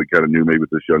we kind of knew maybe with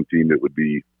this young team it would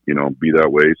be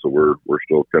that way. So we're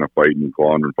still kind of fighting and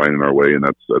clawing and finding our way, and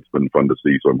that's been fun to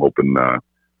see. So I'm hoping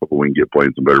we can get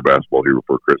playing some better basketball here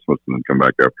before Christmas, and then come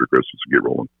back after Christmas and get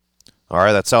rolling. All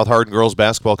right, that's South Hardin girls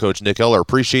basketball coach Nick Eller.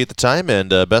 Appreciate the time, and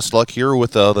best luck here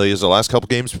with the last couple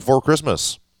games before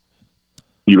Christmas.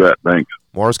 You bet. Thanks.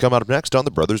 More is coming up next on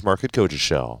the Brothers Market Coaches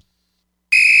Show.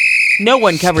 No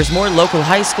one covers more local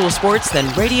high school sports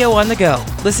than Radio on the Go.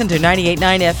 Listen to 98.9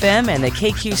 FM and the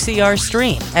KQCR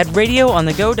stream at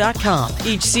radioonthego.com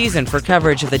each season for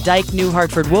coverage of the Dyke New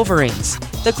Hartford Wolverines,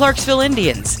 the Clarksville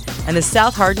Indians, and the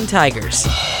South Hardin Tigers.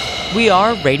 We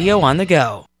are Radio on the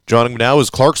Go. Joining me now is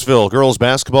Clarksville girls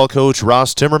basketball coach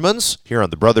Ross Timmermans. Here on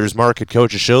the Brothers Market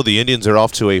Coaches Show, the Indians are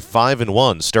off to a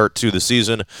 5-1 start to the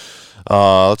season.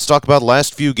 Let's talk about the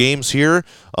last few games here.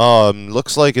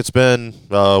 Looks like it's been,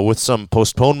 with some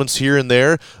postponements here and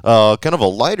there, kind of a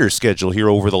lighter schedule here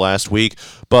over the last week.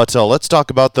 But let's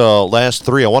talk about the last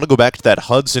three. I want to go back to that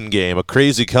Hudson game, a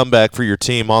crazy comeback for your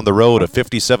team on the road, a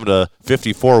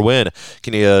 57-54 win.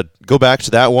 Can you go back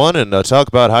to that one and talk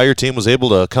about how your team was able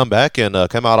to come back and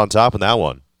come out on top in that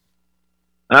one?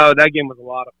 Oh, that game was a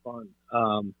lot of fun.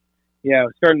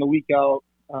 Starting the week out,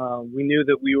 we knew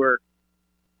that we were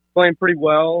playing pretty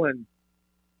well, and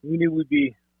we knew we'd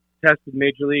be tested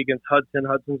majorly against Hudson.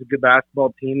 Hudson's a good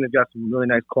basketball team. They've got some really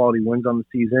nice quality wins on the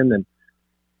season,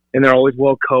 and they're always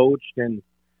well coached, and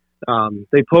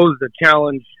they posed a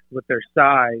challenge with their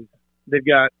size. They've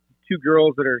got two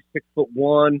girls that are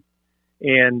 6'1",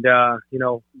 and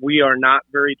we are not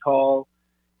very tall,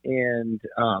 and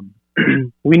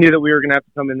we knew that we were going to have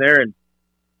to come in there and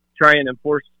try and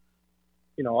enforce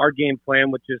our game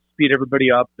plan, which is speed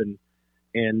everybody up and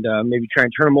maybe try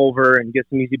and turn them over and get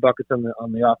some easy buckets on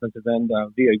the offensive end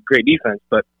via great defense.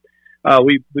 But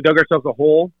we dug ourselves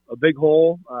a big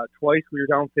hole. Twice we were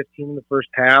down 15 in the first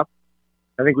half.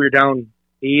 I think we were down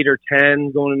 8 or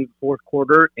 10 going into the fourth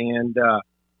quarter, and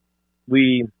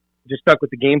we just stuck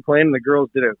with the game plan. And the girls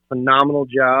did a phenomenal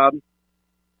job,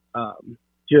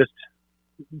 just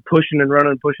pushing and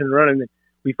running.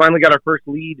 We finally got our first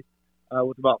lead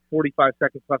with about 45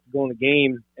 seconds left to go in the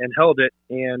game and held it.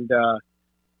 And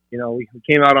we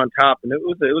came out on top, and it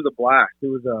was a blast. It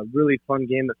was a really fun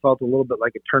game that felt a little bit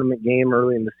like a tournament game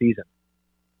early in the season.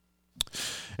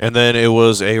 And then it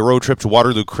was a road trip to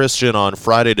Waterloo Christian on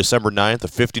Friday, December 9th, a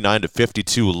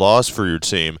 59-52 loss for your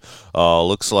team.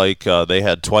 Looks like they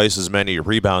had twice as many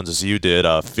rebounds as you did,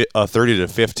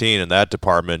 30-15 in that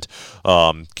department.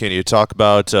 Can you talk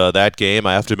about that game?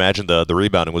 I have to imagine the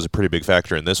rebounding was a pretty big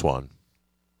factor in this one.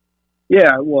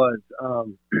 Yeah, it was.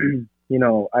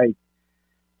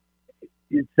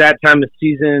 It's that time of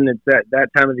season. It's that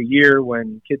time of the year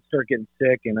when kids start getting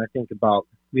sick, and I think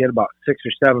we had about 6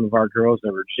 or 7 of our girls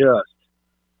that were just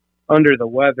under the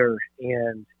weather,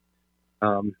 and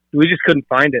we just couldn't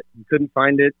find it. We couldn't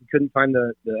find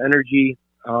the energy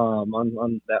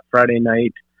on that Friday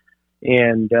night,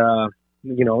 and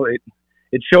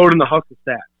it showed in the hustle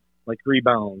stats, like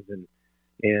rebounds and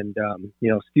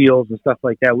steals and stuff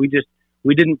like that.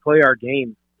 We didn't play our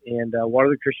game, and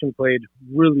Waterloo Christian played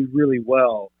really, really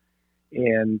well.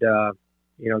 And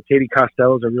Katie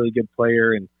Costello's a really good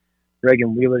player, and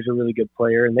Reagan Wheeler's a really good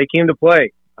player, and they came to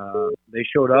play. They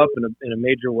showed up in a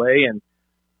major way,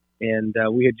 and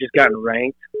we had just gotten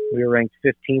ranked. We were ranked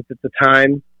 15th at the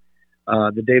time,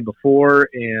 the day before,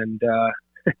 and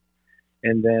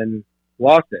then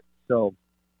lost it. So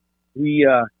we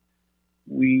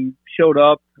showed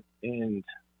up and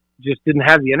just didn't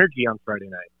have the energy on Friday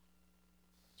night.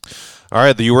 All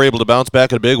right, you were able to bounce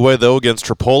back in a big way, though, against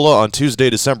Trappola on Tuesday,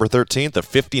 December 13th, a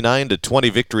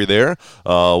 59-20 victory there.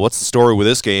 What's the story with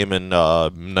this game and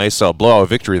nice blowout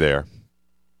victory there?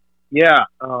 Yeah,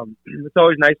 it's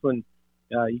always nice when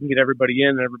you can get everybody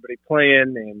in and everybody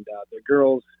playing, and the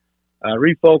girls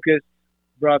refocused,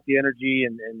 brought the energy,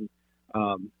 and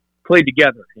played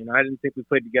together. I didn't think we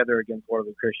played together against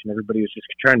Waterloo Christian. Everybody was just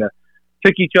trying to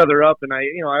pick each other up, and I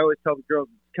always tell the girls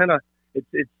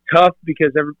it's tough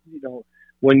because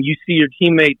when you see your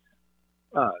teammates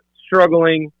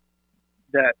struggling,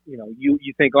 that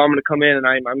you think, I'm going to come in and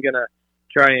I'm going to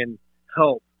try and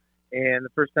help. And the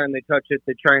first time they touch it,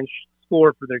 they try and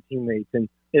score for their teammates, and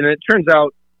it turns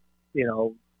out,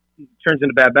 it turns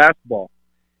into bad basketball.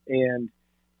 And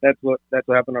that's what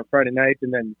happened on Friday night.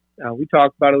 And then we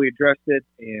talked about it, we addressed it,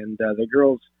 and the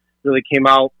girls really came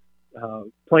out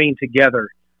playing together,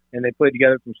 and they played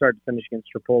together from start to finish against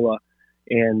Trappola.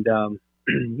 And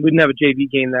we didn't have a JV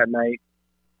game that night,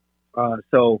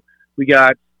 so we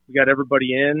got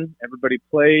everybody in, everybody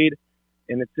played,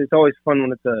 and it's always fun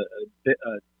when it's a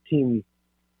team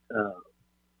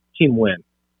win.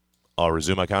 I'll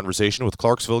resume my conversation with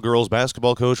Clarksville girls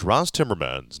basketball coach Ross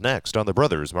Timmermans next on the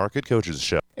Brothers Market Coaches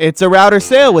Show. It's a router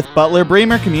sale with Butler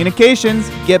Bremer Communications.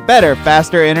 Get better,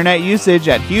 faster internet usage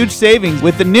at huge savings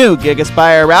with the new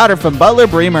GigaSpire router from Butler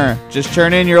Bremer. Just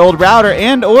turn in your old router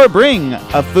and or bring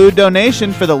a food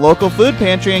donation for the local food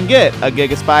pantry and get a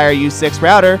GigaSpire U6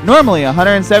 router, normally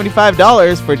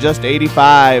 $175 for just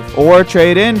 $85. Or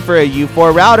trade in for a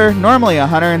U4 router, normally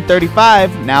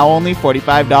 $135, now only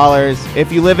 $45.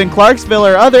 If you live in Clarksville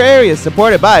or other areas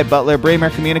supported by Butler Bremer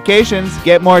Communications,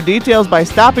 get more details by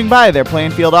stopping by their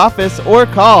Plainfield office or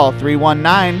call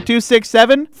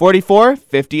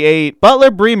 319-267-4458.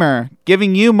 Butler Bremer,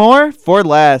 giving you more for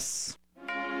less.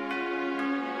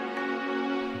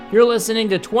 You're listening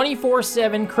to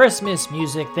 24/7 Christmas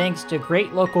music thanks to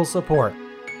great local support,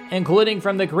 including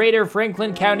from the Greater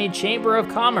Franklin County Chamber of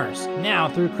Commerce. Now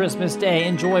through Christmas Day,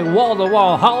 enjoy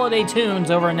wall-to-wall holiday tunes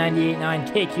over 98.9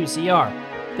 KQCR.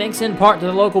 Thanks in part to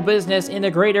the local business in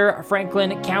the Greater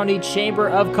Franklin County Chamber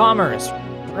of Commerce,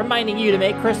 reminding you to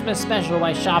make Christmas special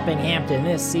by shopping Hampton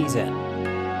this season.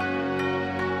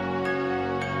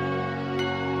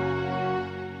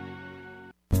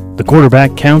 The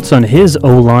quarterback counts on his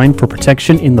O-line for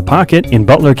protection in the pocket. In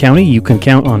Butler County, you can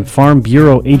count on Farm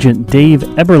Bureau agent Dave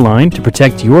Eberline to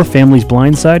protect your family's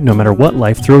blind side no matter what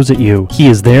life throws at you. He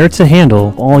is there to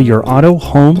handle all your auto,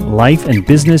 home, life, and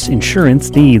business insurance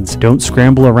needs. Don't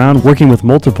scramble around working with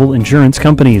multiple insurance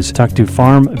companies. Talk to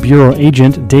Farm Bureau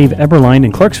agent Dave Eberline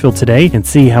in Clarksville today and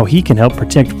see how he can help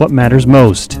protect what matters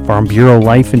most. Farm Bureau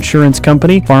Life Insurance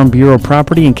Company, Farm Bureau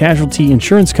Property and Casualty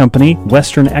Insurance Company,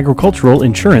 Western Agricultural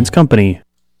Insurance Company.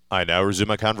 I now resume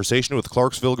my conversation with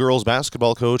Clarksville girls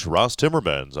basketball coach Ross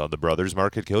Timmermans on the Brothers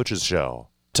Market Coaches Show.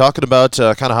 Talking about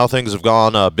kind of how things have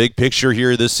gone, big picture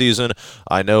here this season.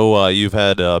 I know you've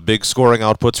had big scoring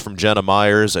outputs from Jenna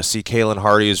Myers. I see Kaylin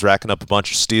Hardy is racking up a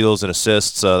bunch of steals and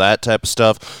assists, that type of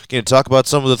stuff. Can you talk about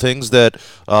some of the things that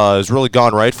has really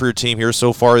gone right for your team here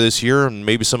so far this year, and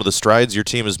maybe some of the strides your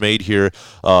team has made here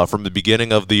from the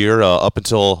beginning of the year up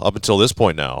until this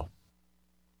point now?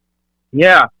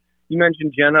 Yeah, you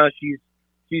mentioned Jenna.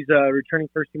 She's a returning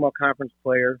first-team all-conference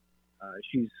player.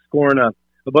 She's scoring a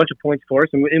bunch of points for us,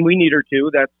 and we need her to.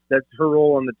 That's her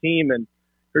role on the team, and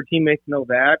her teammates know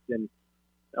that. And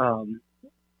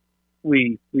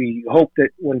we hope that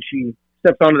when she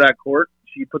steps onto that court,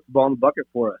 she puts the ball in the bucket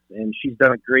for us. And she's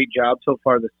done a great job so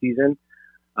far this season.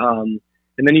 And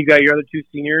then you got your other two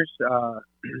seniors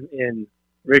in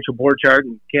Rachel Borchardt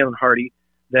and Kaylin Hardy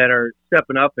that are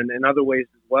stepping up in other ways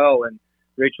as well. And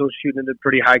Rachel's shooting at a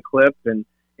pretty high clip, and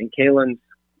Kaylin's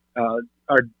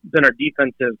been our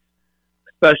defensive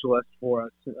specialist for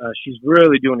us. She's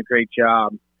really doing a great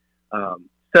job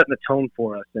setting the tone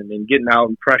for us and getting out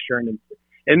and pressuring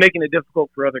and making it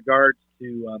difficult for other guards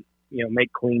to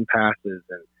make clean passes,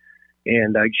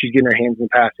 and she's getting her hands in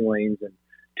passing lanes and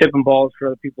tipping balls for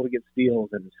other people to get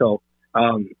steals. And so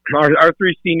our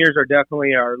three seniors are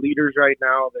definitely our leaders right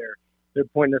now. They're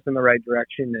pointing us in the right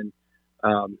direction, and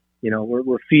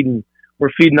we're feeding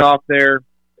off their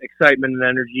excitement and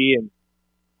energy, and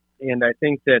And I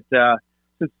think that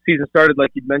since the season started,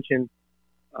 like you'd mentioned,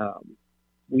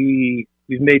 we've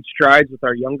made strides with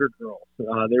our younger girls.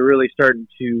 They're really starting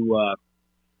to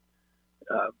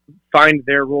find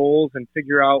their roles and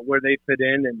figure out where they fit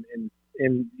in.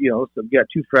 And so we've got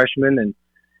 2 freshmen and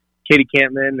Katie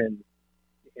Campman and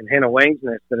Hannah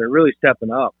Wangsness that are really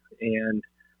stepping up. And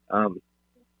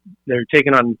they're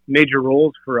taking on major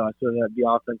roles for us, whether that be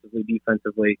offensively,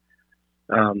 defensively.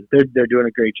 They're doing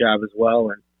a great job as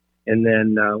well. And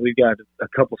then we've got a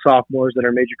couple sophomores that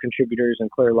are major contributors,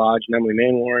 and Claire Lodge and Emily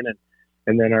Manwarren.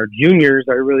 And then our juniors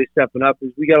are really stepping up.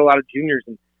 We got a lot of juniors,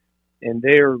 and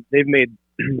they've made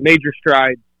major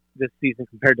strides this season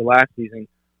compared to last season.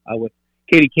 With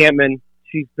Katie Campman,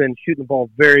 she's been shooting the ball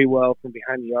very well from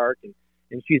behind the arc, and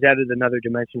she's added another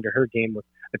dimension to her game with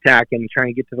attacking and trying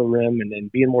to get to the rim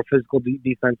and being more physical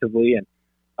defensively. And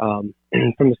from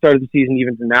the start of the season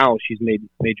even to now, she's made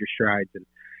major strides.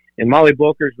 And Molly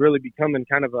Boker's really becoming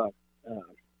kind of a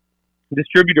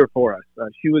distributor for us.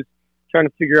 She was trying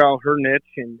to figure out her niche,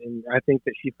 and I think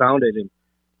that she found it in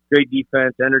great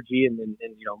defense, energy, and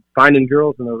finding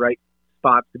girls in the right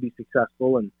spots to be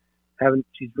successful. And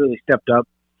she's really stepped up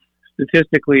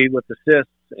statistically with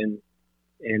assists, and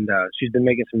she's been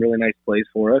making some really nice plays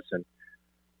for us. And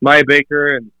Maya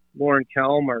Baker and Lauren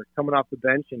Kelm are coming off the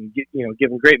bench and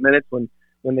giving great minutes when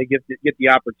they get the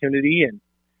opportunity. And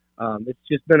it's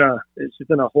just been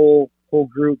a whole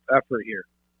group effort here.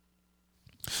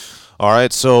 All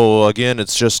right, so again,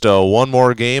 it's just one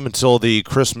more game until the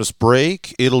Christmas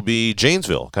break. It'll be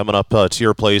Janesville coming up to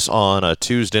your place on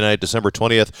Tuesday night, December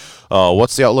 20th.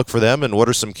 What's the outlook for them, and what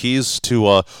are some keys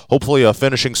to hopefully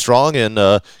finishing strong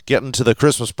and getting to the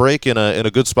Christmas break in a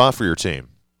good spot for your team?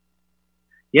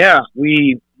 Yeah,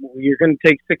 you're going to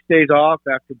take 6 days off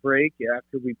after break,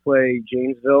 after we play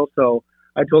Janesville. So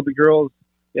I told the girls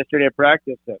yesterday at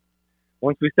practice that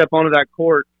once we step onto that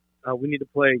court, we need to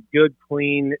play good,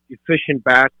 clean, efficient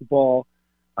basketball.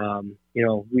 We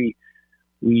want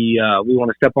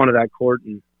to step onto that court,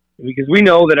 and because we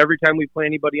know that every time we play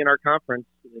anybody in our conference,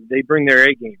 they bring their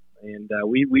A game, and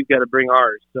we've got to bring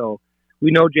ours. So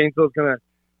we know Janesville's going to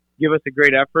give us a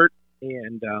great effort,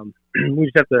 and we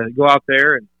just have to go out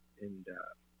there and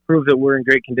prove that we're in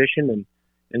great condition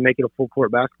and make it a full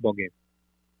court basketball game.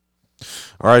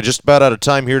 All right, just about out of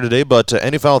time here today, but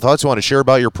any final thoughts you want to share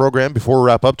about your program before we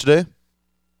wrap up today?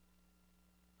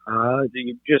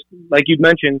 Just like you'd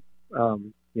mentioned,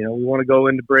 we want to go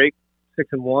into break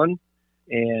 6-1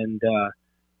 and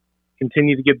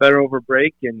continue to get better over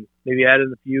break, and maybe add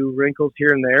in a few wrinkles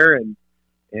here and there, and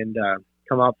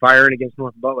come out firing against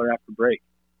North Butler after break.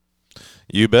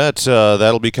 You bet.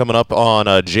 That'll be coming up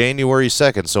on January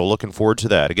 2nd, so looking forward to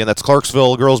that. Again, that's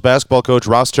Clarksville girls basketball coach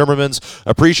Ross Timmermans.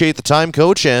 Appreciate the time,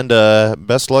 Coach, and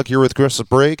best luck here with Christmas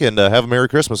break, and have a Merry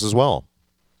Christmas as well.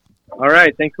 All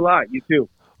right. Thanks a lot. You too.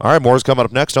 All right, more is coming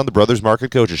up next on the Brothers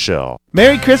Market Coaches Show.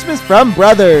 Merry Christmas from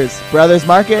Brothers. Brothers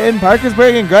Market in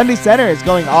Parkersburg and Grundy Center is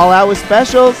going all out with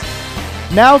specials.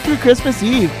 Now through Christmas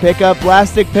Eve, pick up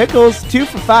plastic pickles, 2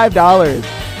 for $5.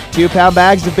 2-pound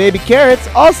bags of baby carrots,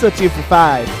 also 2 for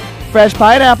 $5. Fresh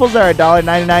pineapples are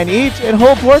 $1.99 each, and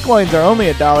whole pork loins are only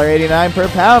 $1.89 per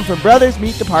pound from Brothers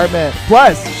Meat Department.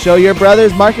 Plus, show your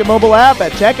Brothers Market mobile app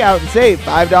at checkout and save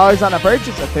 $5 on a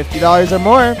purchase of $50 or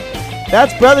more.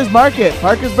 That's Brothers Market,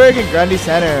 Parkersburg and Grundy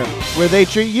Center, where they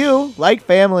treat you like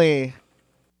family.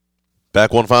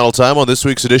 Back one final time on this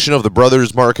week's edition of the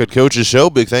Brothers Market Coaches Show.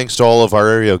 Big thanks to all of our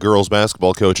area girls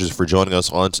basketball coaches for joining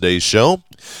us on today's show.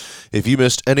 If you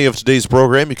missed any of today's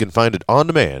program, you can find it on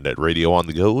demand at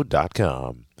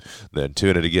radioonthego.com. Then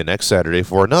tune in again next Saturday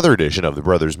for another edition of the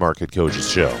Brothers Market Coaches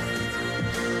Show.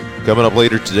 Coming up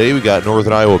later today, we got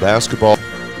Northern Iowa basketball.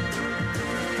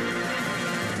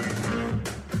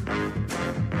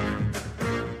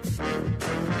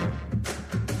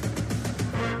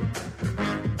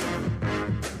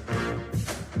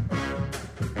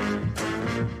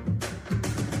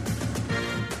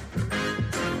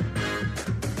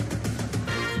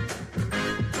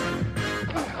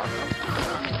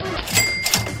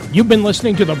 You've been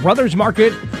listening to the Brothers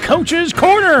Market Coach's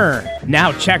Corner,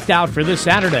 now checked out for this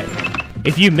Saturday.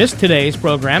 If you missed today's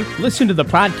program, listen to the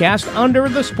podcast under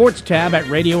the sports tab at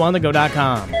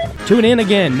radioonthego.com. Tune in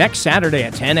again next Saturday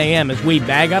at 10 a.m. as we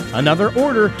bag up another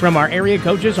order from our area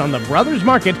coaches on the Brothers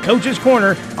Market Coach's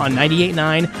Corner on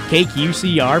 98.9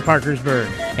 KQCR Parkersburg.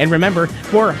 And remember,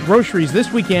 for groceries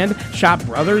this weekend, shop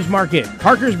Brothers Market,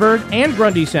 Parkersburg, and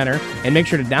Grundy Center, and make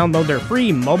sure to download their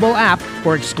free mobile app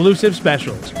for exclusive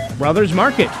specials. Brothers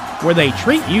Market, where they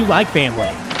treat you like family.